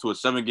Denver Nuggets to a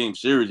 7-game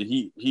series. And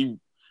he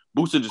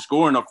boosted the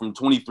scoring up from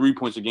 23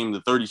 points a game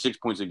to 36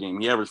 points a game.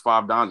 He averaged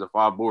 5 dimes and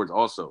 5 boards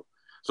also.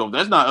 So if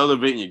that's not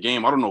elevating your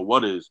game, I don't know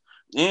what is.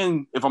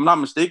 And if I'm not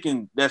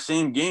mistaken, that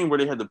same game where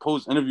they had the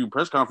post-interview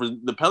press conference,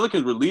 the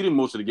Pelicans were leading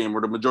most of the game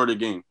or the majority of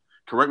the game.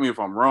 Correct me if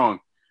I'm wrong.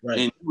 Right.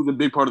 And he was a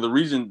big part of the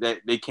reason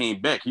that they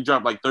came back. He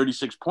dropped like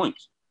 36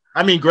 points.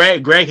 I mean,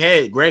 Greg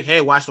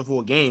had watched the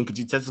full game. Could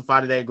you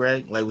testify to that,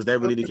 Greg? Like, was that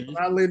really the case?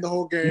 I lead the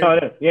whole game.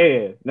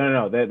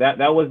 No.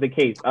 That was the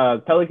case.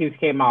 Pelicans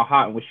came out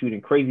hot and was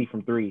shooting crazy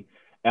from 3.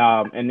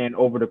 And then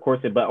over the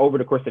course of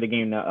the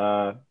game,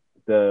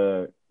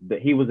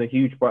 he was a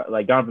huge part.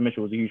 Like Donovan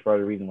Mitchell was a huge part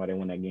of the reason why they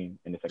won that game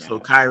in the second. So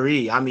half.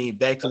 Kyrie, I mean,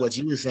 back to what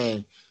you were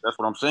saying. That's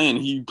what I'm saying.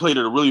 He played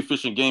at a really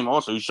efficient game.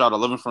 Also, he shot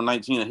 11 from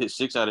 19 and hit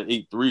 6 out of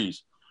 8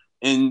 threes.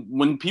 And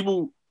when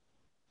people,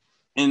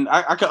 and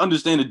I can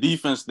understand the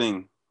defense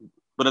thing,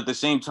 but at the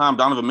same time,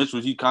 Donovan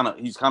Mitchell, he's kind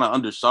of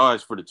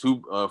undersized for the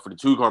two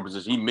guard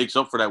position. He makes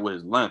up for that with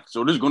his length.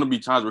 So there's going to be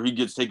times where he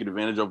gets taken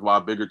advantage of by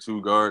a bigger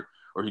 2 guard,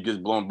 or he gets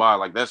blown by.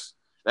 Like that's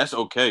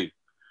okay.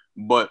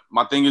 But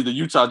my thing is the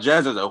Utah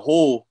Jazz as a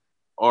whole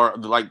are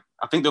like,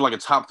 I think they're like a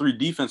top 3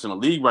 defense in the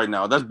league right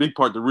now. That's a big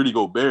part to Rudy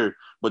Gobert.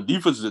 But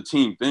defense is a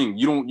team thing.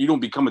 You don't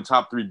become a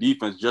top 3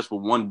 defense just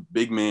with one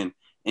big man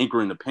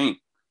anchoring the paint,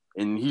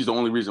 and he's the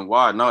only reason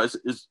why. No,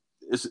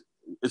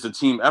 it's a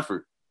team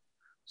effort.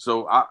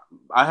 So I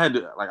had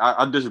to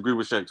I disagree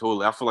with Shaq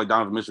totally. I feel like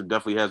Donovan Mitchell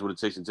definitely has what it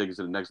takes to take it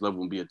to the next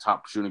level and be a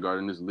top shooting guard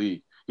in this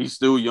league. He's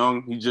still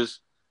young.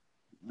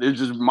 There's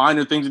just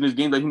minor things in his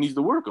game that he needs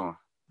to work on.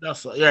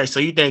 So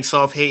you think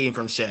soft hating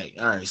from Shaq?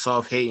 All right,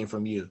 soft hating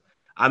from you.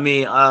 I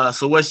mean,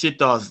 so what's your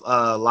thoughts,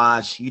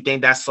 Lodge? You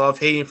think that's soft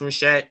hating from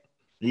Shaq?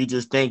 Or you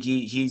just think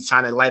he's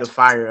trying to light a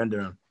fire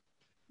under him?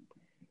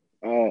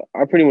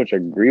 I pretty much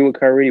agree with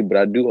Kyrie, but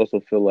I do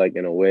also feel like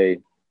in a way,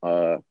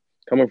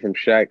 coming from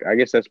Shaq, I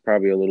guess that's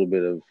probably a little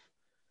bit of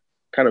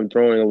kind of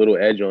throwing a little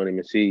edge on him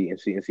and see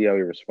how he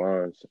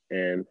responds.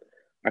 And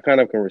I kind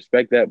of can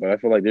respect that, but I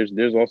feel like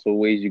there's also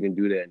ways you can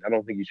do that. And I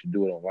don't think you should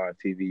do it on live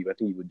TV. I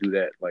think you would do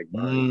that like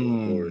behind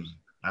closed doors.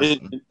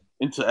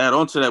 And to add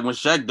on to that, when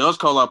Shaq does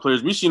call out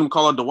players, we've seen him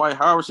call out Dwight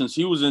Howard since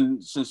he was in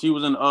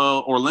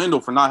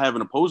Orlando for not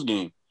having a post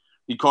game.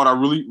 He called out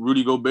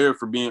Rudy Gobert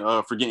for being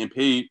for getting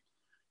paid,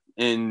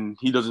 and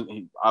he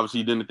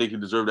obviously didn't think he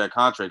deserved that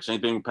contract.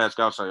 Same thing with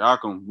Pascal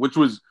Siakam, which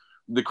was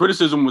the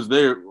criticism was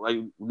there, like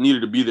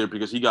needed to be there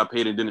because he got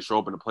paid and didn't show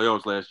up in the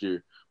playoffs last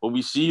year. But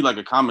we see like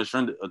a common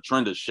trend of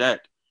Shaq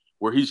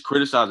where he's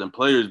criticizing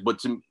players, but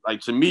to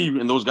me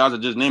and those guys I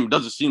just named, it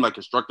doesn't seem like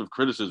constructive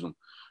criticism.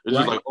 It's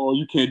just like, oh,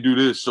 you can't do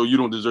this, so you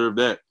don't deserve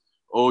that.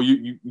 Oh,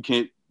 you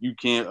can't you're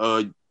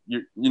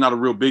not a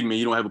real big man.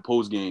 You don't have a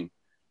post game.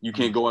 You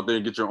can't go out there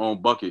and get your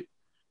own bucket.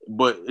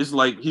 But it's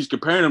like he's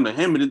comparing them to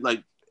him, and it's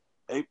like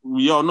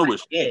we all know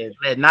it's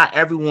not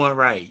everyone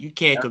right. You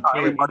can't compare. Not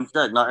everybody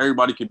Shaq. Not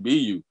everybody can be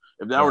you.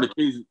 If that were the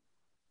case,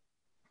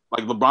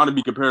 like LeBron would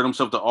be comparing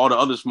himself to all the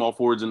other small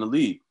forwards in the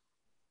league.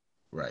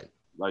 Right.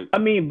 Like I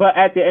mean, but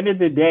at the end of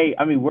the day,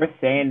 I mean, we're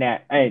saying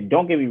that. And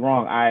don't get me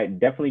wrong, I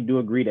definitely do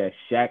agree that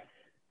Shaq.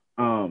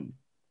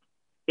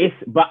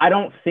 But I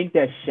don't think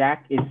that Shaq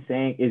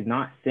is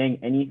not saying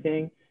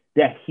anything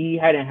that he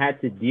hadn't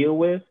had to deal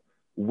with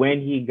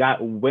when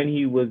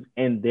he was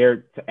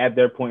at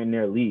their point in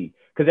their league.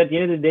 Because at the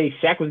end of the day,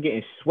 Shaq was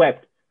getting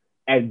swept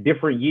at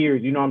different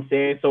years. You know what I'm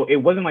saying? So it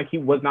wasn't like he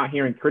was not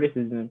hearing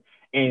criticism,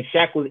 and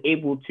Shaq was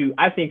able to.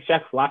 I think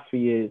Shaq's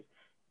philosophy is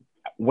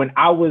when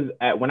I was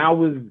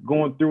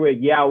going through it.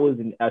 Yeah, I was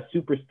a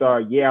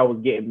superstar. Yeah, I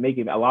was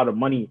making a lot of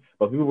money,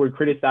 but people were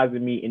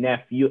criticizing me in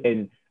that field,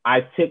 and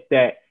I took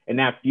that, and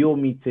that fueled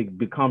me to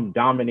become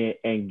dominant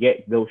and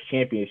get those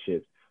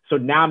championships. So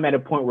now I'm at a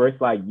point where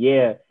it's like,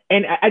 yeah.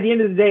 And at the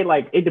end of the day,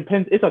 like, it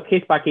depends. It's a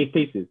case-by-case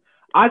basis.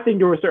 I think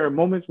there were certain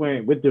moments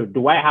when, with the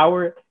Dwight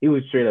Howard, he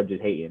was straight up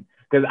just hating.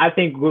 Because I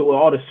think with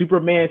all the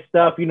Superman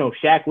stuff, you know,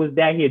 Shaq was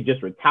that. He had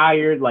just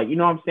retired. Like, you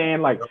know what I'm saying?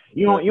 Like,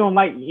 you don't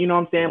like, you know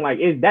what I'm saying? Like,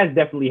 that's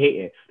definitely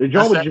hating. The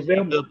joint with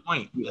JaVale,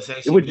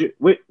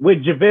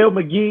 with JaVale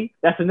McGee,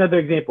 that's another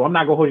example. I'm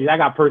not going to hold you. I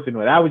got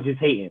personal. I was just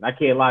hating. I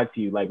can't lie to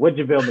you. Like, what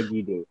JaVale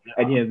McGee do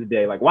at the end of the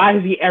day? Like, why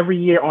is he every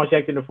year on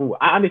Shaq and the Fool?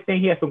 I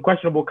understand he has some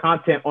questionable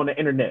content on the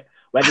internet.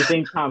 But at the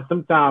same time,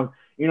 sometimes,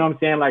 you know what I'm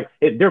saying? Like,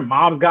 their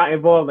moms got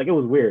involved. Like, it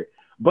was weird.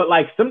 But,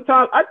 like,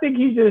 sometimes I think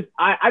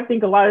I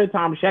think a lot of the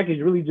time Shaq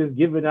is really just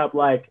giving up,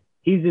 like,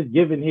 he's just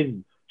giving his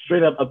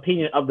straight up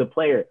opinion of the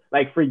player.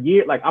 Like, for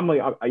years, like,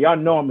 y'all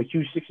know I'm a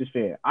huge Sixers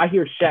fan. I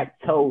hear Shaq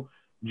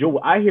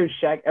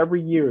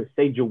every year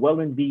say Joel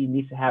Embiid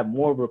needs to have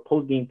more of a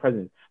post-game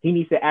presence. He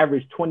needs to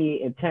average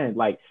 28 and 10.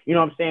 Like, you know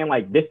what I'm saying?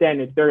 Like, this, that,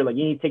 and the third. Like,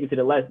 you need to take it to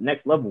the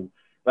next level.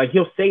 Like,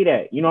 he'll say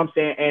that. You know what I'm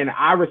saying? And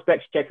I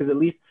respect Shaq because at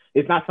least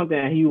it's not something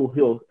that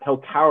he'll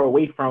cower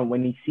away from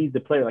when he sees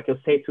the player. Like, he'll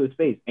say it to his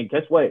face. And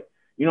guess what?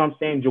 You know what I'm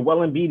saying?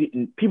 Joel Embiid,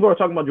 and people are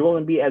talking about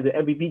Joel Embiid as an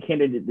MVP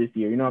candidate this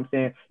year. You know what I'm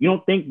saying? You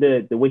don't think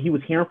the way he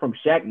was hearing from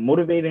Shaq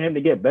motivated him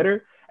to get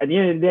better? At the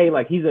end of the day,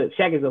 like,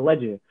 Shaq is a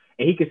legend,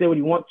 and he can say what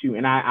he wants to.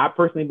 And I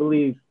personally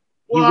believe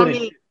he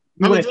wouldn't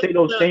say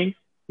those things.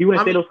 He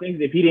wouldn't say those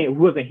things if he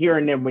wasn't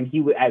hearing them when he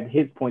was at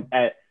his point,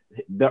 at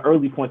the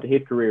early points of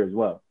his career as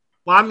well.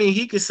 Well, I mean,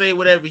 he could say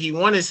whatever he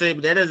want to say,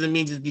 but that doesn't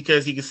mean just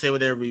because he can say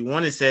whatever he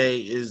want to say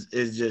is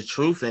just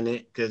truth in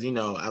it. Because, you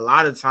know, a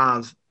lot of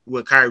times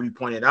what Kyrie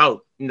pointed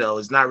out, you know,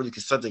 it's not really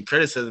constructive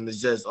criticism. It's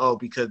just,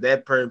 because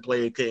that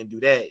player couldn't do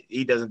that,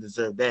 he doesn't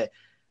deserve that.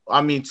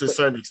 I mean, to a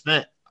certain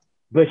extent.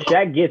 But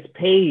Shaq gets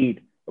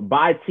paid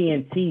by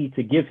TNT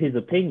to give his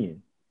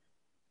opinion.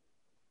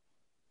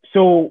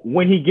 So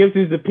when he gives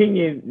his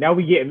opinion, now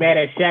we get mad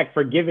at Shaq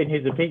for giving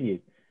his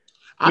opinion.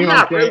 I'm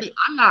not saying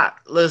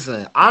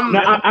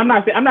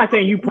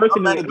you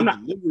personally.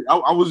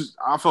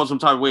 I felt some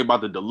type of way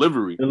about the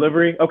delivery.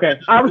 Okay.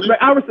 I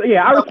respect that.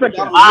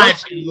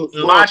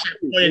 Elijah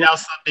pointed out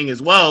something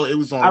as well. It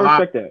was on. I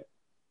respect that.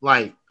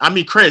 Like, I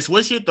mean, Chris,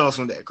 what's your thoughts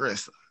on that,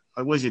 Chris?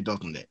 Like, what's your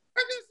thoughts on that?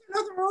 I didn't see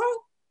nothing wrong.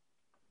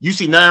 You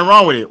see nothing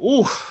wrong with it.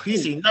 Ooh, you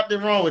see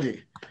nothing wrong with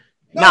it.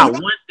 Not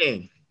one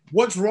thing.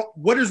 What's wrong?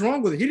 What is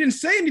wrong with it? He didn't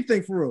say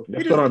anything for real.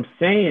 That's what I'm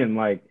saying.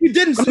 Like, he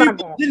didn't say. I'm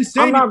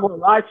not gonna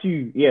lie to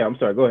you. Yeah, I'm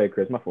sorry. Go ahead,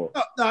 Chris. My fault.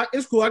 No,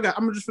 it's cool. I'm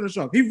gonna just finish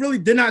off. He really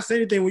did not say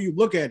anything when you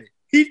look at it.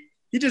 He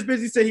just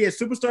basically said he had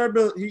superstar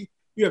ability.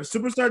 You have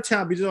superstar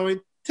talent. But you just always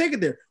take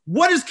it there.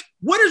 What is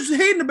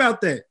hating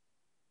about that?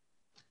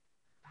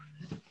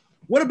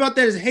 What about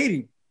that is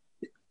hating?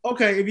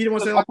 Okay, if you didn't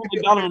want to say, I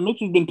think Donovan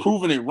Mitchell's been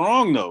proving it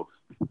wrong though.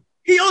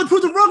 He only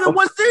proved it wrong in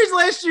one series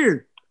last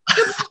year.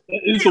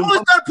 He only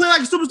started playing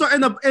like a superstar in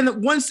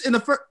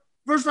the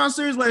first round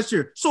series last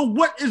year. So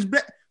what was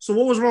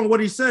wrong with what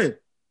he said?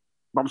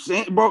 I'm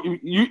saying, bro,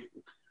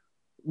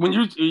 when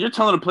you're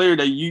telling a player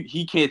that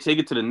he can't take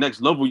it to the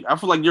next level, I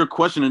feel like you're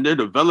questioning their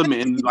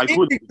development and like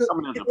who's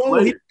coming as a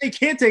player. He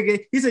can't take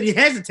it. He said he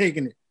hasn't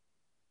taken it.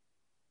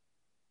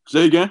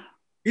 Say again.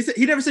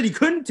 He never said he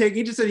couldn't take it.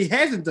 He just said he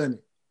hasn't done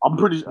it. I'm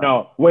pretty sure.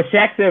 No, what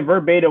Shaq said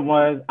verbatim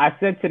was, "I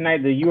said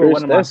tonight that you were Chris,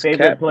 one of my that's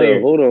favorite cap,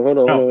 players." though. Hold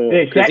on.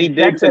 Yeah, Because he did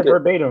Shaq take said it.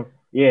 verbatim.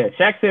 Yeah,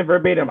 Shaq said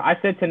verbatim. "I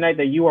said tonight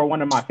that you are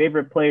one of my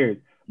favorite players,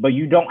 but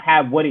you don't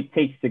have what it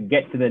takes to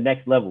get to the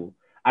next level.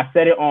 I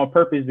said it on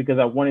purpose because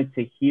I wanted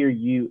to hear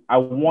you. I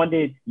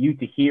wanted you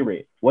to hear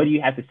it. What do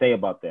you have to say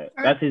about that?"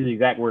 That's his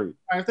exact words.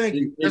 I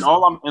think And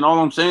all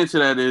I'm saying to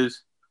that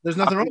is, there's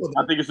nothing wrong with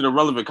I that. think it's an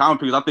irrelevant comment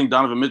because I think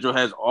Donovan Mitchell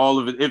has all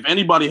of it. If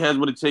anybody has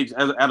what it takes,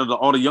 out of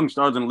all the young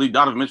stars in the league,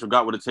 Donovan Mitchell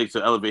got what it takes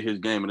to elevate his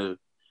game, and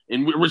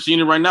we're seeing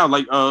it right now.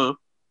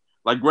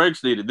 Like Greg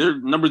stated, they're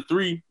number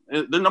 3.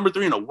 They're number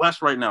 3 in the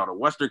West right now, the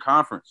Western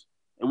Conference,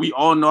 and we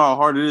all know how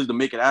hard it is to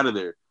make it out of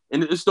there.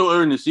 And it's still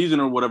early in the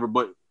season or whatever,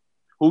 but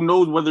who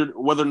knows whether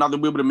or not they'll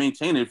be able to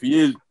maintain it. If he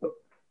is,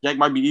 Jack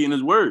might be eating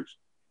his words.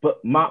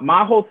 But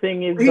my whole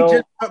thing is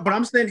but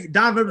I'm saying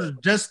Donovan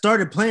just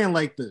started playing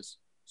like this.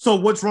 So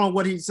what's wrong with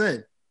what he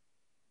said?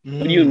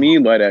 What do you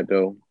mean by that,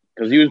 though?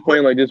 Because he was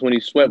playing like this when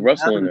he swept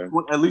Russell in there.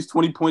 At least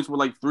 20 points with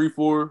like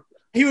 3-4.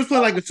 He was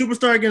playing like a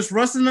superstar against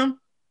Russ in them?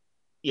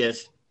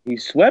 Yes. He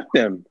swept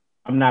them.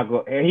 I'm not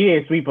going. He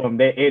didn't sweep them.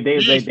 They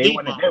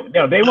won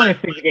it. They won in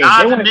 6 games.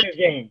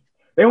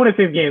 They won in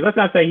 6 games. Let's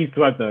not say he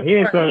swept them. He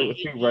didn't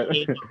sweep Russ.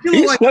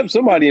 He swept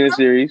somebody in the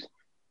series.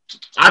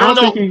 I don't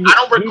know. I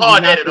don't recall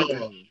that at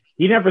all.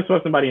 He never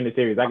swept somebody in the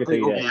series. I can tell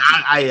you that.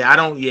 I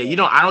don't. Yeah,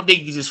 I don't think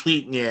he can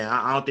sweep. Yeah,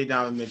 I don't think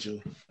Donovan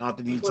Mitchell. I don't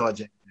think he saw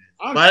Jack.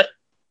 But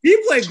he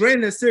played great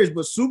in that series.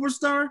 But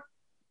superstar,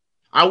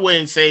 I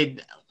wouldn't say.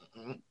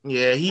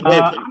 Yeah, he did.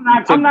 I'm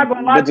not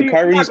gonna lie but to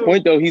Kyrie's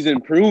point, though, he's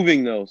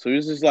improving though. So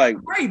it's just like,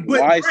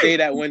 why say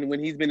that when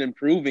he's been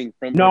improving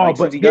from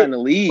since he got in the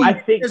league? I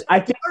think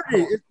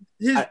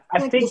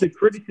the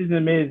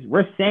criticism is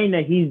we're saying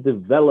that he's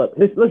developed.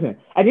 Listen,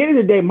 at the end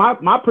of the day,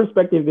 my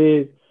perspective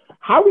is,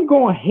 how we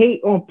gonna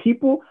hate on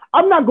people?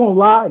 I'm not gonna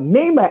lie.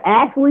 Name an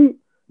athlete.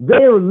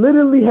 There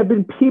literally have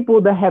been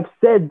people that have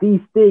said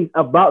these things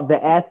about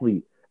the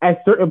athlete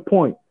at certain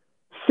points.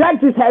 Shaq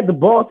just had the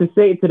balls to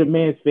say it to the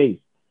man's face.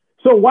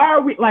 So why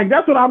are we like?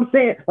 That's what I'm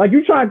saying. Like,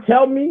 you trying to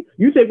tell me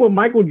you think what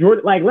Michael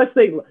Jordan? Like, let's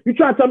say you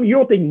trying to tell me you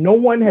don't think no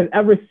one has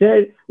ever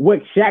said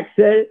what Shaq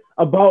said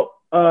about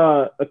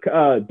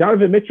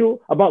Donovan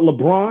Mitchell, about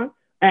LeBron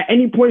at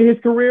any point in his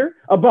career,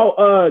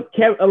 about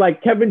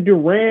Kevin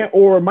Durant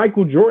or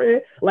Michael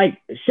Jordan?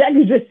 Like,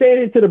 Shaq is just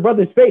saying it to the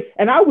brother's face,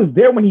 and I was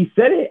there when he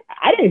said it.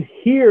 I didn't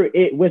hear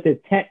it with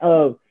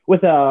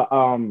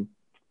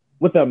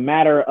a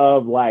matter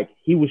of like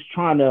he was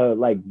trying to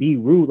like be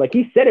rude. Like,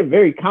 he said it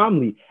very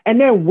calmly. And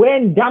then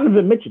when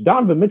Donovan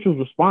Mitchell's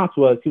response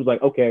was, he was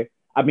like, "Okay,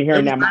 I've been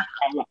hearing that my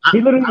entire life."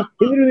 He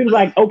literally was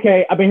like,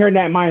 "Okay, I've been hearing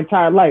that my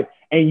entire life."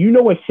 And you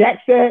know what Shaq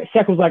said?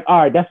 Shaq was like, "All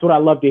right, that's what I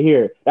love to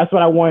hear. That's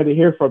what I wanted to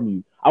hear from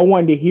you. I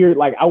wanted to hear,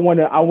 like, I want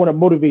to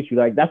motivate you.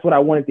 Like, that's what I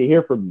wanted to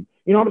hear from you."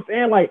 You know what I'm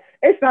saying? Like,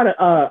 it's not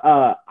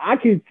I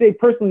could say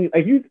personally,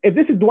 like, if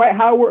this is Dwight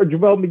Howard or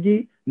JaVale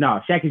McGee,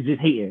 no, Shaq is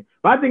just hating.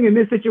 But I think in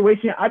this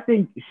situation, I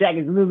think Shaq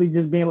is literally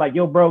just being like,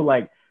 "Yo, bro,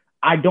 like,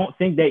 I don't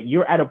think that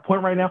you're at a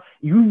point right now.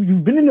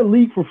 You've been in the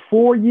league for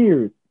 4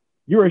 years.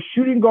 You're a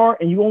shooting guard,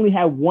 and you only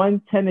have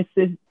 1 10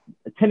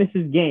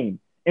 assist game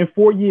in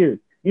 4 years.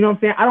 You know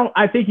what I'm saying?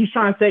 I think he's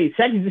trying to say,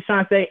 Shaq is just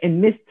trying to say,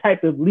 in this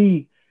type of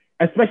league,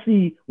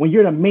 especially when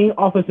you're the main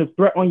offensive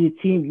threat on your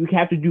team, you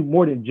have to do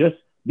more than just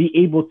be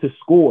able to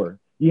score.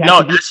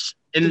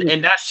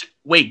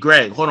 Wait,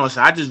 Greg, hold on.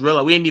 So I just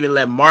realized we didn't even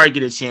let Mar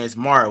get a chance.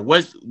 Mar,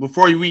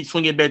 before you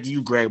swing it back to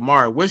you, Greg,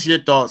 Mar, what's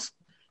your thoughts?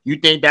 You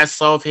think that's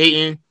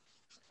self-hating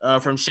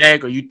from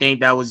Shaq, or you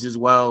think that was just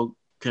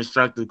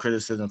constructive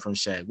criticism from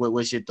Shaq?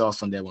 What's your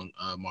thoughts on that one,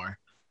 Mar?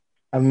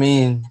 I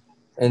mean,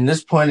 in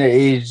this point of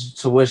age,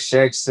 to what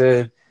Shaq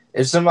said,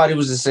 if somebody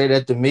was to say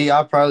that to me,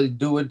 I'd probably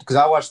do it because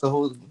I watched the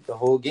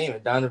whole game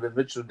and Donovan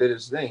Mitchell did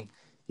his thing.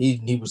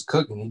 He was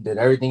cooking. He did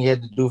everything he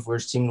had to do for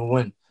his team to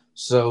win.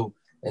 So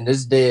in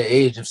this day and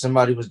age, if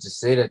somebody was to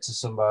say that to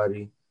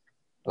somebody,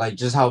 like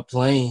just how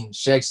plain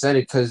Shaq said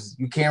it, because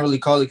you can't really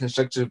call it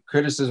constructive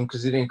criticism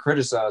because he didn't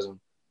criticize him.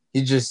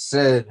 He just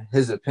said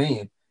his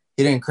opinion.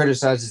 He didn't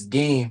criticize his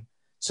game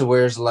to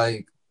where it's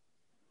like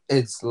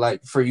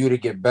for you to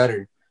get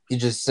better. He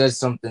just said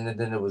something and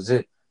then it was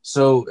it.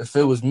 So if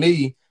it was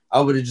me,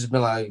 I would have just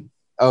been like,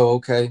 "Oh,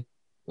 okay.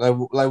 Like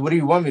what do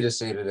you want me to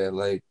say to that?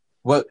 Like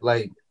what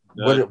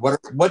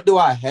do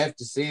I have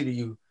to say to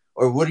you,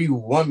 or what do you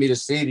want me to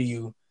say to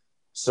you?"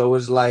 So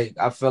it's like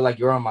I feel like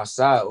you're on my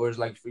side, or it's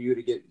like for you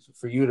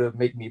to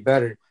make me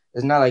better.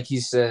 It's not like he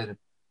said,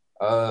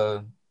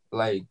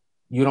 like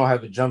you don't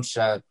have a jump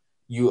shot,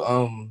 you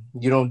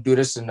don't do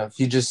this enough.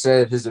 He just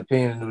said his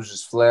opinion and it was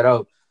just flat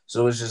out.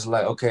 So it's just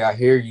like, okay, I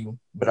hear you,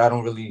 but I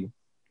don't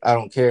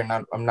care, and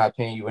I'm not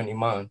paying you any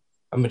mind.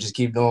 I'm gonna just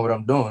keep doing what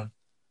I'm doing.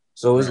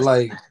 So it's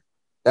like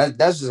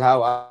that's just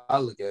how I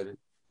look at it.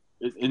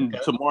 And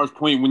to Mar's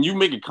point, when you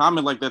make a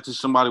comment like that to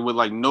somebody with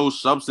like no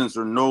substance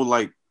or no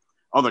like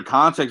other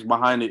context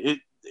behind it,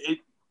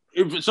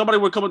 if somebody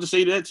would come up to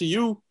say that to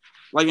you,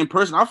 like in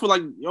person, I feel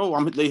like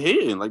they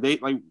hating, like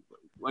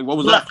what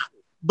was that?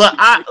 But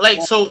I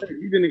like so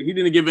he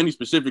didn't give any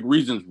specific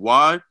reasons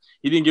why.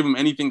 He didn't give him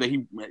anything that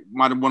he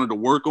might have wanted to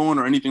work on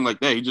or anything like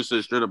that. He just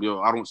said straight up, "Yo,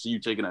 I don't see you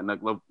taking that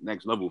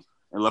next level,"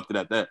 and left it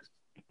at that.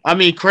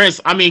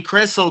 Chris.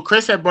 So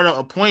Chris had brought up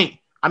a point.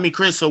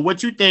 Chris. So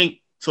what you think?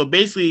 So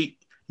basically,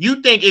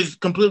 you think it's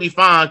completely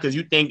fine because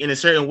you think in a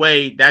certain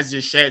way that's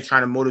just Shaq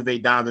trying to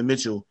motivate Donovan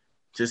Mitchell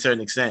to a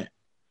certain extent.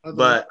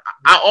 But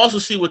I also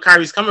see where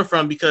Kyrie's coming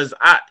from because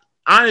I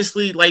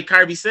honestly, like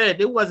Kyrie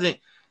said, it wasn't.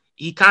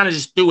 He kind of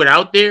just threw it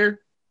out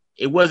there.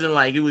 It wasn't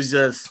like it was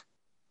just.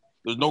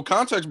 There's no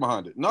context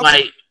behind it.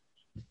 Nothing.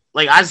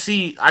 Like I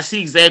see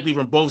exactly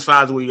from both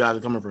sides where you guys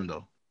are coming from,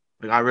 though.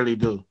 Like I really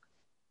do.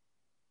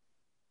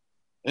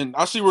 And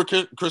I see where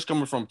Chris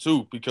coming from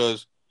too,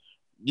 because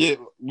we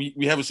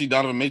haven't seen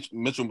Donovan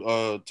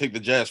Mitchell take the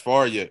Jazz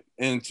far yet.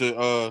 And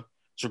to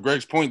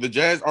Greg's point, the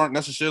Jazz aren't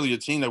necessarily a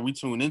team that we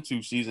tune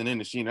into season in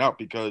and season out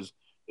because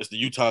it's the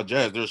Utah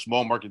Jazz. They're a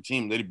small market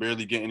team. They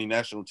barely get any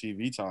national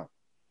TV time.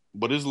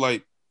 But it's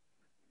like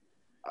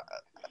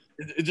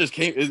it just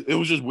came. It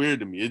was just weird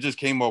to me. It just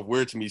came off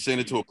weird to me saying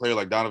it to a player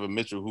like Donovan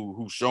Mitchell,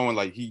 who's showing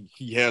like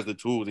he has the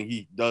tools and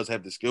he does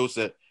have the skill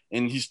set,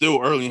 and he's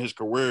still early in his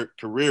career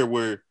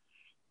where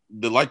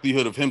the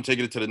likelihood of him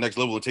taking it to the next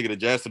level and taking the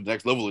Jazz to the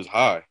next level is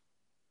high.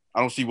 I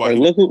don't see why.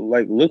 Look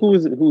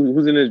who's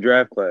in his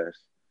draft class,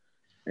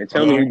 and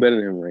tell me who's better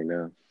than him right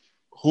now.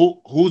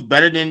 Who's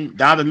better than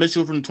Donovan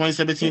Mitchell from the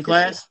 2017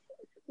 class?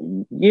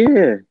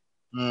 Yeah.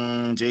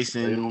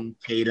 Jason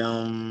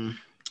Tatum.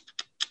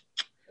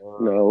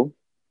 No.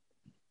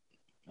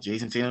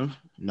 Jason Tatum?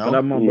 No. Shut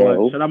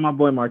up, my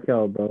boy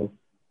Markel, bro.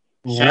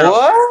 What? No.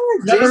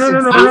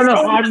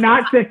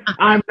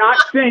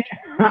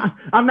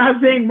 I'm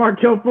not saying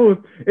Markel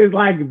Fultz is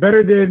like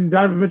better than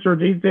Donovan Mitchell or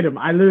Jason Tatum.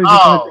 I literally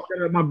just want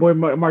to say my boy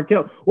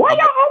Markel. Why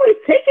y'all always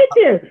take it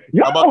there?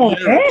 Y'all on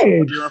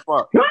edge.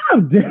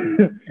 God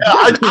damn.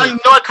 I know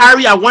what,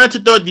 Kyrie. I wanted to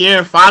throw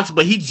De'Aaron Fox,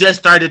 but he just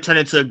started to turn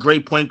into a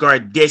great point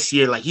guard this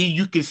year. Like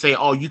you could say,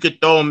 you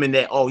could throw him in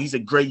that. He's a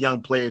great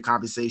young player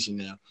conversation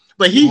now.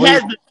 But he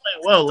has been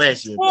playing well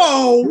last year.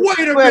 Whoa, wait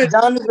a minute.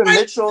 Donovan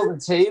Mitchell over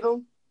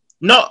Tatum?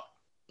 No,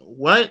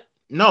 what?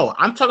 No,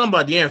 I'm talking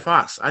about De'Aaron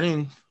Fox. I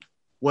didn't.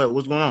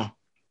 What's going on?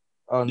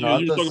 Oh no,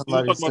 you talking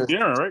about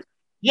De'Aaron, right?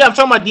 Yeah, I'm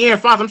talking about De'Aaron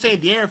Fox. I'm saying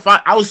De'Aaron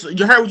Fox.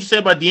 You heard what you said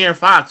about De'Aaron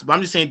Fox, but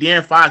I'm just saying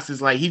De'Aaron Fox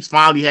is like he's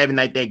finally having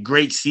like that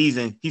great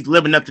season. He's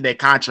living up to that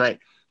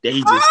contract that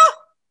he just.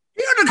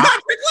 He had a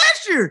contract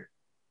last year.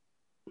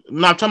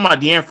 No, I'm talking about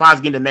De'Aaron Fox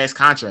getting the max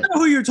contract. I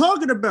know who you're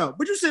talking about,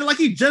 but you said like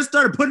he just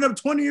started putting up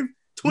 20.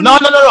 No.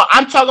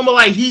 I'm talking about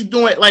like he's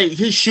doing like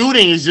his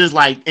shooting is just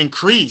like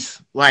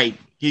increased. Like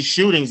his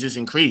shooting is just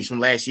increased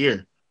from last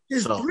year.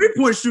 His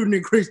 3-point shooting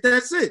increased.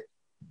 That's it.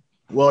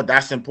 Well,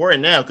 that's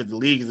important now because the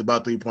league is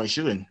about 3-point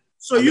shooting.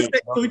 So he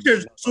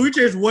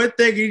changed one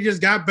thing and he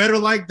just got better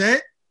like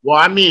that?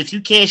 Well, if you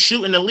can't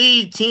shoot in the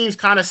league, teams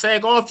kind of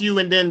sag off you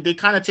and then they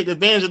kind of take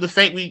advantage of the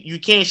fact you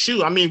can't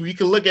shoot. We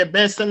can look at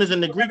Ben Simmons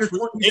and the Greeks.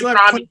 They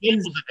probably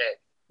examples of that.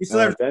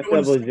 Ben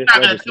Simmons just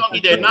not going to tell me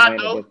they're not,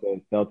 though.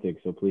 The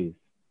Celtics, so please.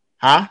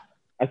 Huh?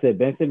 I said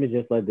Ben Simmons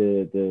just led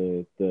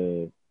the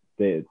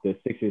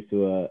Sixers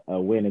to a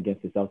win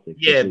against the Celtics.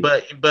 Yeah,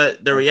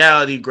 but the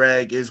reality,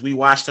 Greg, is we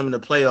watched him in the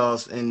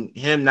playoffs, and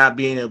him not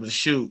being able to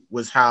shoot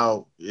was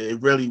how it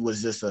really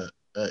was just a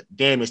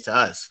damage to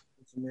us.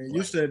 Man,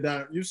 you said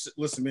that.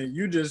 Listen, man.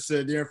 You just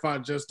said De'Aaron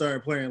Fox just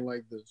started playing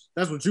like this.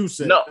 That's what you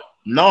said.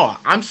 No,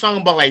 I'm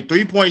talking about like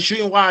 3-point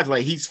shooting wise.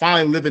 Like he's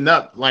finally living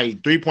up.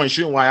 Like 3-point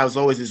shooting wise was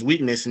always his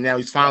weakness, and now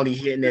he's finally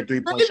hitting that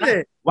 3-point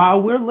shot.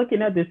 While we're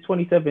looking at this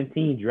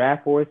 2017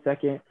 draft for a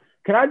second,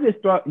 can I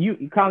just throw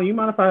you, Colin? You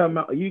mind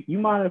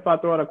if I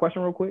throw out a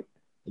question real quick?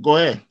 Go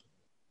ahead.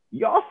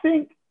 Y'all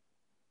think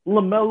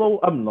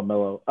LaMelo?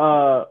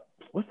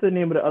 What's the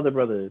name of the other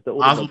brother?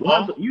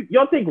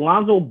 Y'all think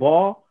Lonzo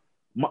Ball?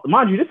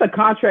 Mind you, this is a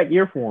contract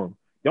year for him.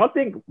 Y'all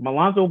think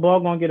Lonzo Ball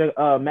gonna get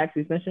a max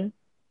extension?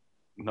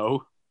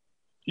 No.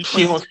 He's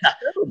playing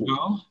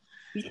terrible.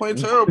 He's playing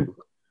terrible.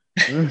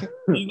 That's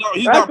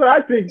what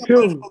I think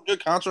too.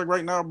 Good contract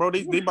right now, bro.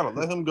 They about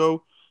to let him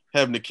go.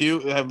 Have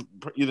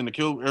either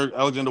Nikhil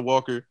Alexander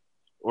Walker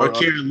or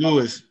Kieran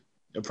Lewis.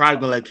 They're probably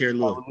gonna let Kieran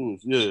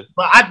Lewis. Yeah.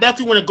 But I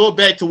definitely want to go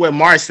back to what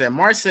Mar said.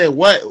 Mar said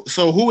what?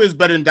 So who is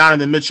better than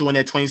Donovan Mitchell in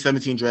that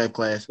 2017 draft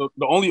class? So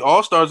the only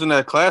All-Stars in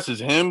that class is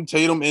him,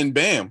 Tatum, and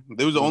Bam.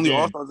 They was the only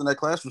All-Stars in that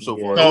class for so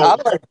far. So,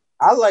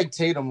 I like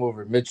Tatum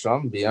over Mitchell. I'm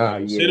gonna be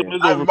honest.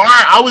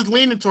 I was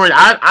leaning toward it.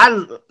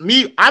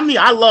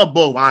 I love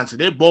both, honestly.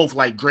 They're both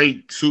like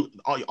great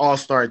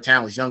all-star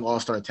talents, young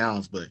all-star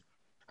talents. But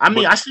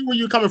I see where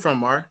you're coming from,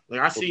 Mar.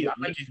 Like he's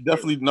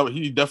definitely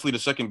the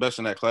second best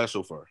in that class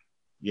so far.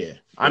 Yeah.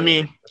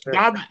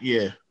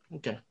 Yeah.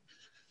 Okay.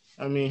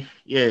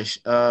 Yes.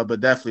 But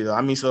definitely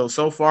though.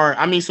 So far.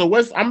 So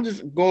what's I'm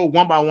just go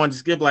one by one.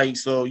 Just give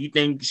so you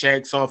think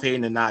Shaq soft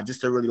hating or not?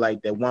 Just to really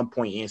like that 1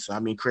 point answer.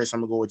 Chris, I'm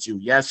gonna go with you.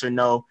 Yes or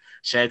no?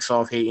 Shaq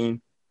soft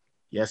hating?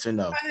 Yes or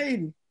no?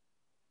 Hating.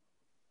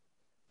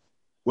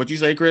 What you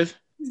say, Chris?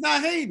 He's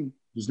not hating.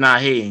 He's not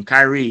hating.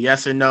 Kyrie,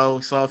 yes or no?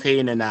 Soft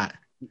hating or not?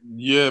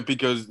 Yeah,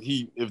 because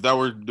if that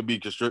were to be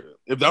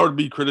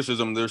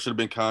criticism, there should have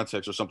been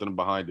context or something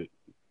behind it.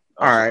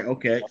 All right,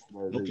 okay.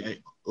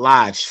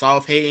 Lodge,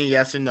 soft hating,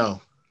 yes or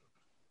no?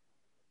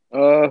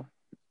 I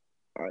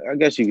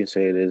guess you can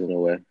say it is in a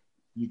way.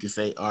 You can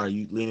say, are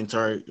you leaning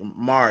toward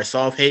Mars,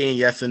 soft hating,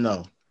 yes or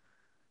no?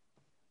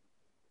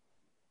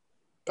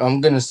 I'm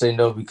gonna say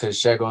no because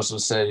Shaq also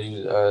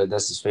said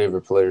that's his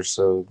favorite player.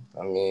 So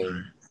I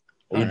mean,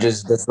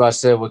 that's why I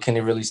said, what can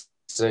he really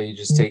say? You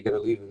just take it or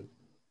leave it.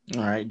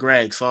 All right,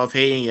 Greg, soft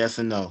hating, yes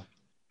or no?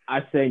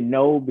 I say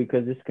no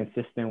because it's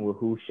consistent with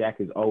who Shaq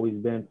has always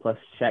been. Plus,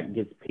 Shaq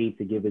gets paid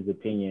to give his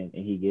opinion,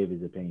 and he gave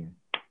his opinion.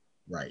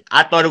 Right.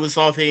 I thought it was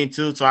soft hating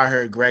too, so I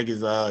heard Greg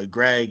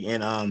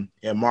and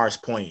Mars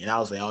point, and I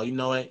was like, oh, you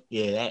know what?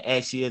 Yeah, that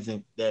actually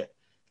isn't that.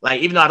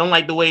 Like, even though I don't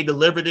like the way he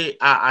delivered it,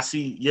 I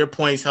see your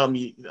points help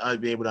me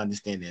be able to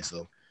understand that.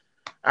 So,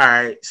 all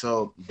right.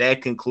 So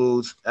that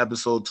concludes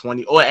episode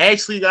 20. Oh,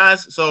 actually,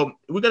 guys, so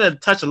we're gonna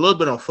touch a little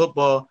bit on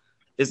football.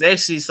 It's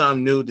actually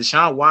something new.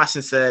 Deshaun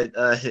Watson said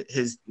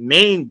his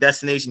main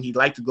destination he'd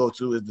like to go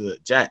to is the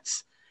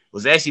Jets. It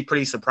was actually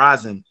pretty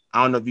surprising.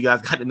 I don't know if you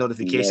guys got the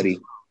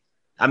notification.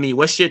 I mean,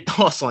 what's your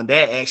thoughts on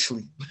that,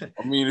 actually?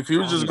 I mean, if he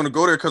was just going to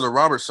go there because of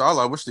Robert Saleh,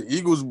 I wish the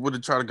Eagles would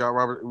have tried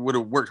to would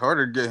have worked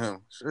harder to get him.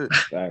 Shit.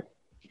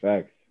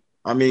 Facts.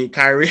 I mean,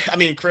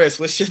 Chris,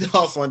 what's your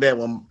thoughts on that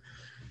one?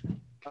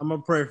 I'm going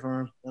to pray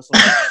for him. That's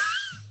all.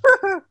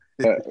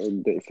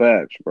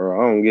 Facts, bro.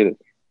 I don't get it.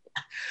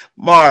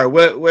 Mar,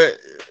 what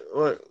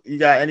you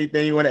got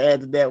anything you want to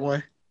add to that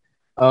one?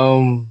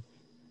 I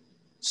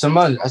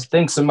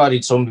think somebody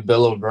told me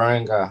Bill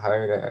O'Brien got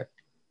hired at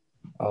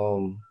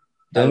Bill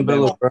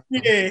O'Brien.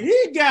 Yeah,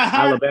 he got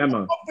hired.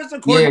 Alabama.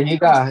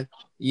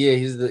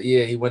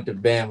 He went to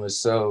Bama.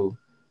 So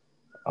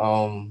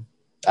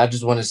I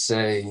just want to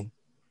say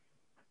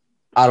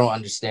I don't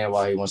understand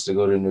why he wants to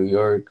go to New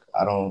York.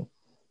 I don't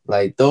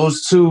like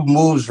those two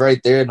moves right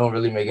there don't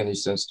really make any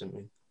sense to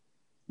me.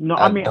 No,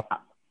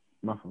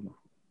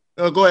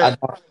 go ahead.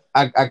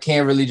 I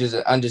can't really just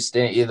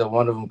understand either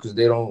one of them because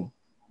they don't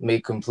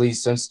make complete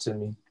sense to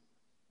me.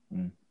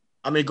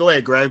 I mean, go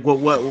ahead, Greg.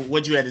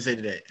 What you had to say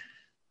to that?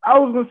 I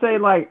was gonna say,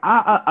 like,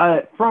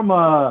 I from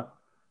a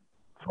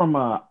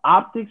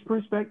optics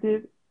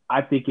perspective,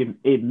 I think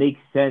it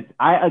makes sense.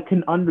 I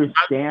can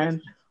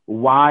understand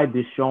why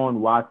Deshaun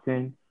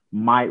Watson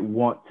might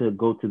want to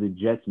go to the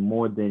Jets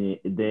more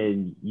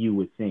than you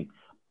would think,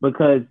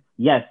 because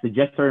yes, the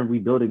Jets are in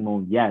rebuilding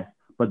mode, yes,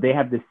 but they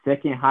have the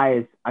second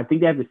highest. I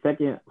think they have the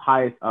second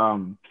highest.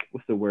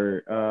 What's the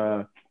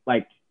word?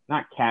 Like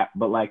not cap,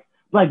 but like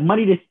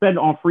money to spend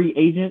on free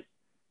agents.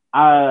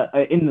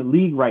 In the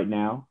league right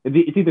now,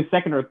 it's either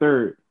second or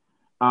third.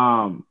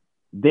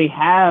 They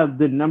have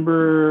the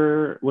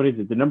number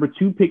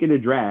 2 pick in the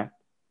draft.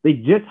 They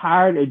just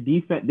hired a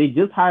defense. They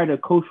just hired a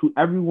coach who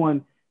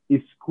everyone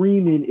is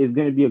screaming is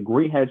going to be a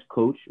great head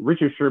coach.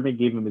 Richard Sherman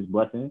gave him his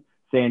blessing,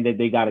 saying that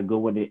they got to go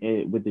with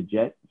the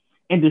Jets.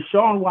 And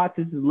Deshaun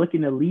Watson is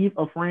looking to leave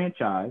a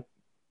franchise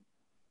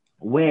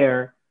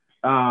where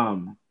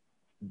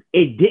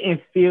it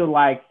didn't feel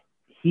like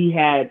he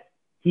had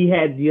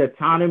the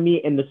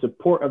autonomy and the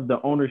support of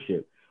the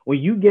ownership. When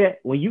you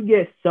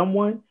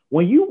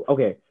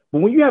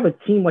have a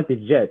team like the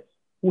Jets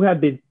who have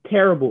been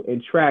terrible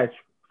and trash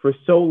for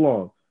so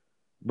long,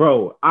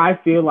 bro, I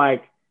feel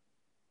like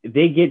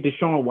they get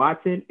Deshaun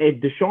Watson,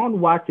 and Deshaun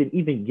Watson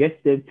even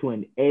gets them to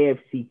an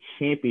AFC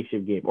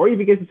championship game or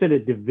even gets them to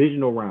the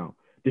divisional round,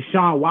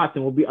 Deshaun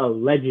Watson will be a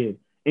legend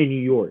in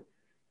New York.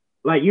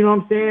 Like, you know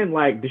what I'm saying?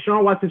 Like,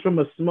 Deshaun Watson's from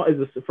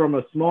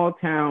a small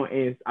town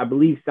in, I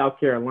believe, South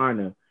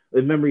Carolina,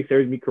 if memory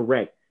serves me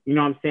correct. You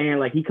know what I'm saying?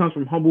 Like, he comes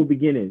from humble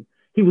beginnings.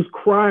 He was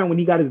crying when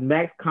he got his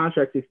max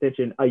contract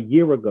extension a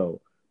year ago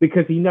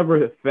because he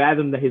never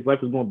fathomed that his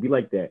life was going to be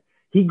like that.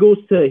 He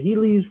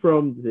leaves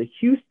from the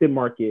Houston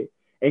market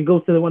and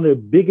goes to one of the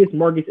biggest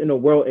markets in the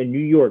world in New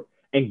York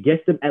and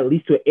gets them at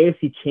least to an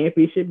AFC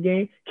championship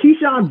game.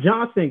 Keyshawn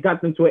Johnson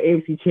got them to an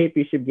AFC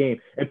championship game,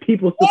 and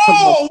people still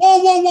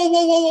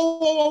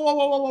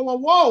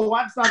whoa!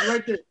 Why stop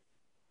right there?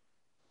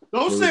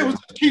 Don't say it was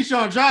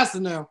Keyshawn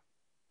Johnson now.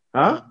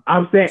 Huh?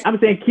 I'm saying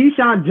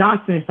Keyshawn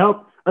Johnson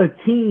helped a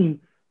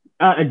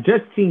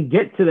Jets team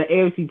get to the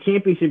AFC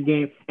championship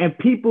game, and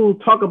people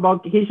talk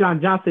about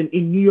Keyshawn Johnson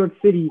in New York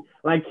City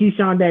like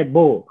Keyshawn that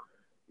bull.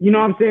 You know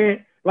what I'm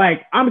saying?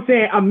 Like, I'm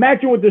saying,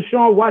 imagine what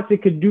Deshaun Watson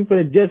could do for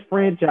the Jets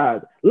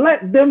franchise.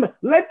 Let them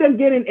get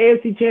an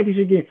AFC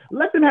championship game.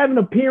 Let them have an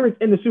appearance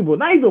in the Super Bowl.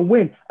 Not even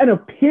win, an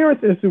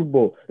appearance in the Super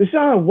Bowl.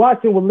 Deshaun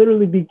Watson will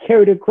literally be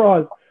carried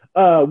across,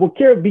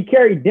 be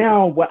carried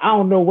down I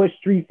don't know what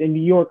streets in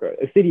New York or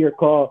a city are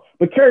called,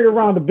 but carried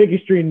around the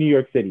biggest street in New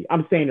York City.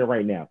 I'm saying it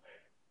right now.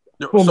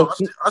 So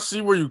I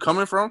see where you're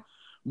coming from.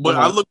 But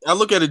I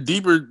look at it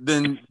deeper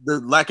than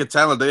the lack of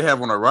talent they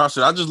have on their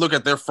roster. I just look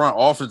at their front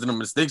office and the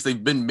mistakes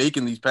they've been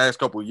making these past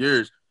couple of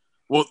years.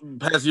 Well,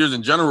 past years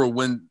in general,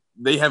 when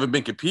they haven't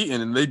been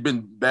competing and they've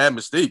been bad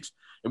mistakes.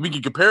 And we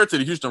can compare it to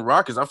the Houston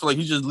Rockets. I feel like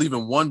he's just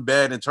leaving one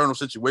bad internal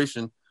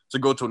situation to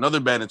go to another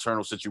bad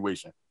internal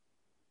situation.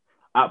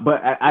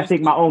 But I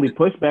think my only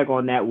pushback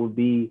on that would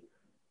be,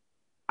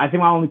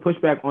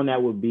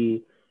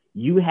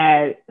 you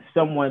had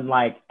someone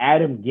like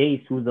Adam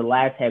Gase, who's the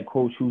last head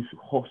coach, whose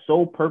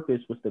sole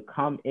purpose was to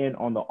come in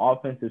on the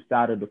offensive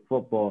side of the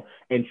football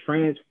and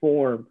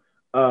transform.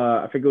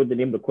 I forget what the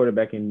name of the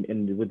quarterback in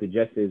with the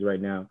Jets is right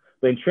now,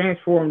 but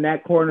transform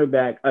that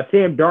cornerback,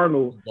 Sam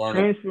Darnold.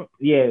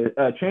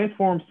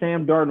 Transform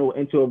Sam Darnold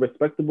into a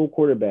respectable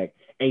quarterback,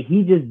 and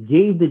he just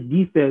gave the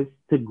defense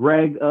to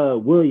Greg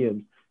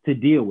Williams to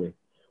deal with.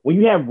 When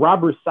you have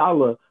Robert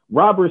Saleh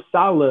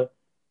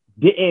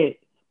didn't.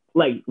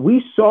 Like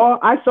I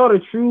saw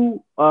the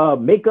true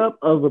makeup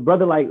of a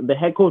brother like the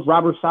head coach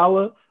Robert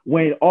Saleh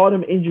when all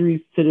them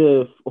injuries to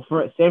the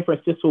San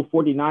Francisco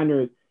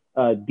 49ers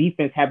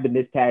defense happened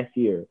this past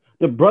year.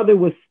 The brother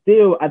was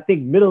still, I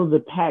think, middle of the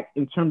pack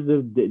in terms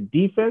of the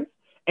defense.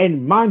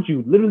 And mind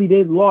you, literally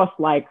they lost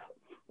like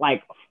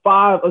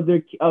 5 of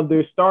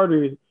their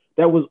starters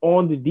that was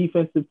on the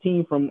defensive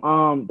team from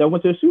that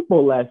went to the Super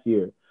Bowl last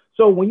year.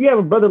 So when you have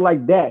a brother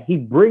like that, he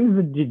brings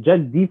the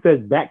Jets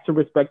defense back to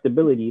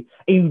respectability,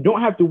 and you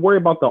don't have to worry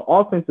about the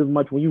offense as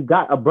much when you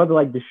got a brother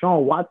like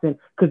Deshaun Watson,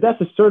 because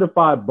that's a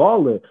certified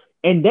baller.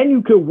 And then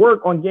you could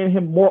work on getting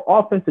him more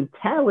offensive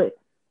talent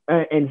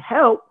and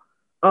help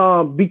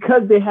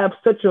because they have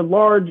such a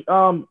large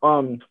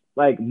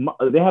they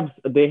have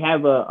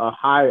a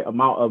high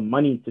amount of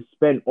money to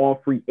spend on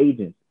free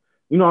agents.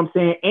 You know what I'm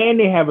saying? And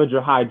they have a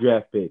high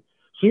draft pick.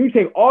 So you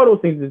take all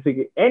those things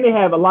into, and they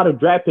have a lot of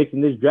draft picks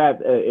in this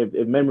draft,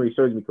 if memory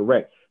serves me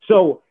correct.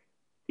 So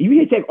you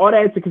can take all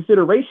that into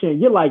consideration.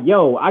 You're like,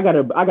 yo, I got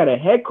a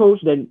head coach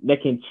that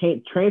can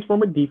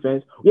transform a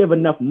defense. We have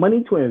enough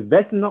money to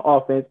invest in the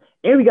offense,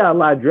 and we got a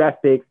lot of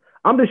draft picks.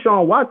 I'm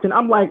Deshaun Watson.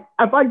 I'm like,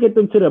 if I get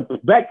them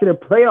back to the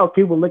playoffs,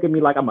 people look at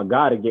me like I'm a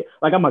god again,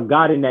 like I'm a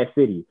god in that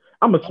city.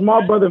 I'm a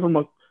small brother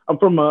from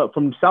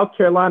South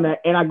Carolina,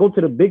 and I go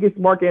to the biggest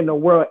market in the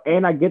world,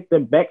 and I get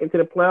them back into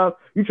the playoffs.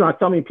 You trying to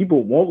tell me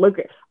people won't look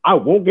at? I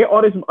won't get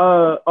all this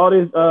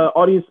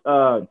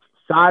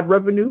side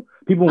revenue.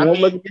 People won't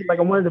look at me like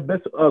I'm one of the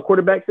best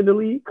quarterbacks in the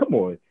league. Come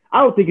on,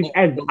 I don't think it's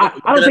as.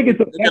 I don't think it's.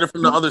 Look at it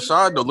from the other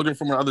side, though. Looking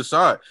from the other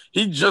side,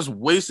 he just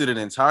wasted an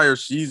entire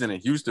season in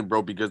Houston,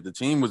 bro, because the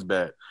team was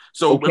bad.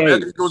 So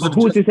okay,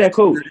 who is his head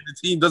coach?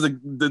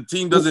 The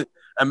team doesn't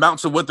amount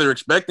to what they're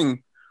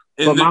expecting.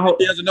 And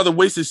he has another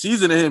wasted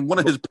season in one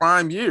of his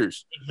prime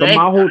years. But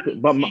my whole I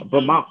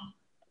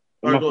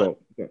was just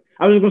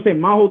gonna say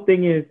my whole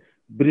thing is,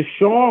 but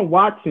Deshaun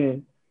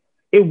Watson,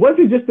 it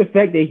wasn't just the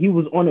fact that he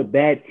was on a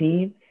bad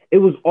team. It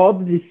was all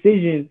the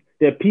decisions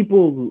that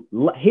people.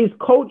 His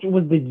coach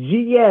was the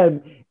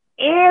GM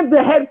and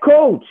the head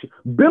coach.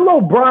 Bill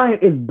O'Brien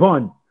is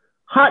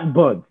hot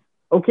buns.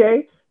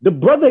 Okay, the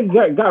brother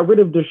got rid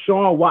of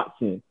Deshaun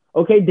Watson.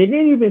 Okay, they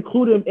didn't even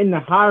include him in the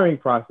hiring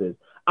process.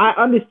 I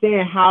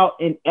understand how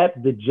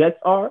inept the Jets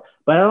are,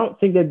 but I don't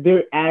think that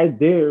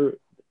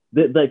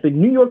the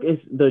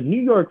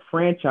New York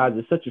franchise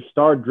is such a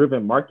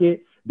star-driven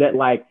market that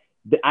I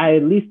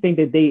at least think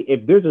that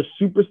if there's a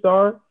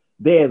superstar,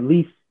 they at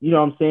least, you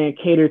know what I'm saying,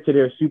 cater to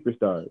their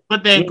superstars.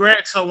 But then,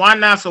 Greg, so why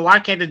not? So why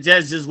can't the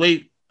Jets just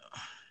wait?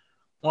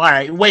 All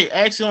right, wait.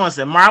 Actually, one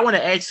second, Mar. I want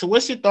to ask. So,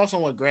 what's your thoughts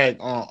on what Greg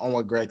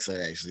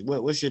said? Actually,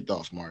 what's your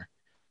thoughts, Mar?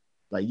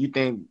 Like, you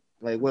think?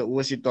 Like,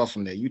 what's your thoughts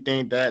on that? You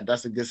think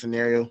that's a good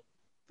scenario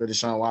for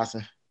Deshaun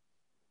Watson?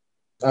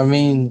 I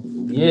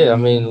mean, yeah. I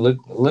mean,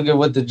 look at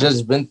what the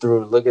Jets been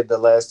through. Look at the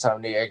last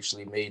time they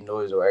actually made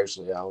noise or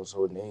actually a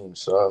household name.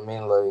 So I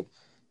mean, like,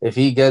 if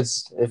he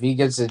gets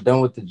it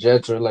done with the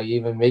Jets or like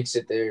even makes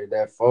it there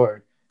that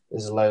far,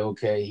 it's like,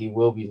 okay, he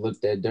will be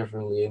looked at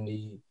differently, and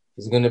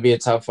he's gonna be a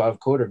top 5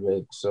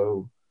 quarterback.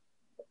 So,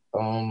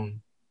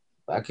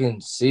 I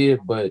can see it,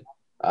 but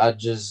I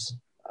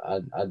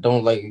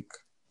don't like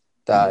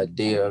the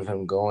idea of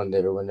him going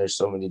there when there's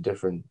so many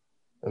different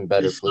and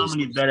better There's places. so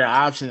many better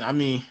options. I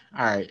mean,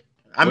 all right.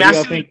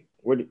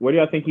 Where do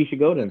y'all think he should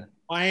go then?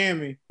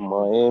 Miami.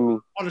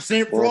 On the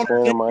same front.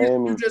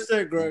 Miami. You just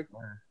said, Greg.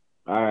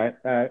 All right.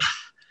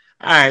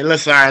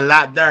 Listen, all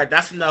right,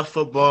 that's enough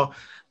football.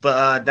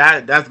 But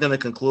that's gonna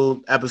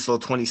conclude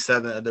episode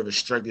 27 of the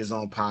Restricted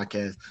Zone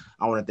podcast.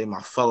 I want to thank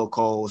my fellow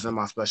co-hosts and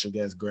my special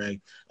guest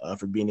Greg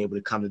for being able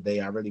to come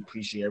today. I really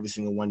appreciate every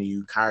single one of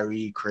you,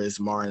 Kyrie, Chris,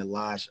 Marin, and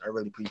Elijah. I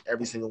really appreciate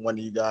every single one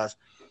of you guys.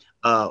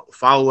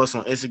 Follow us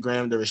on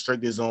Instagram, the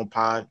Restricted Zone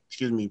Pod.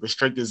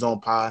 Restricted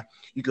Zone Pod.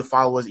 You can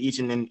follow us, each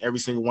and every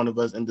single one of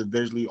us,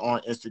 individually on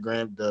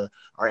Instagram.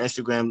 Our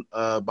Instagram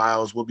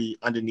bios will be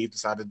underneath the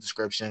side of the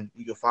description.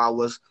 You can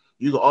follow us.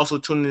 You can also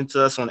tune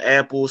into us on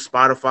Apple,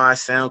 Spotify,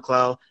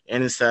 SoundCloud,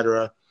 and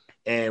etc.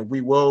 And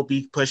we will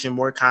be pushing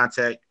more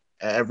content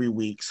every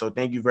week. So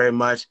thank you very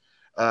much.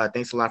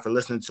 Thanks a lot for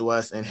listening to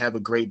us, and have a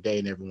great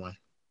day, everyone.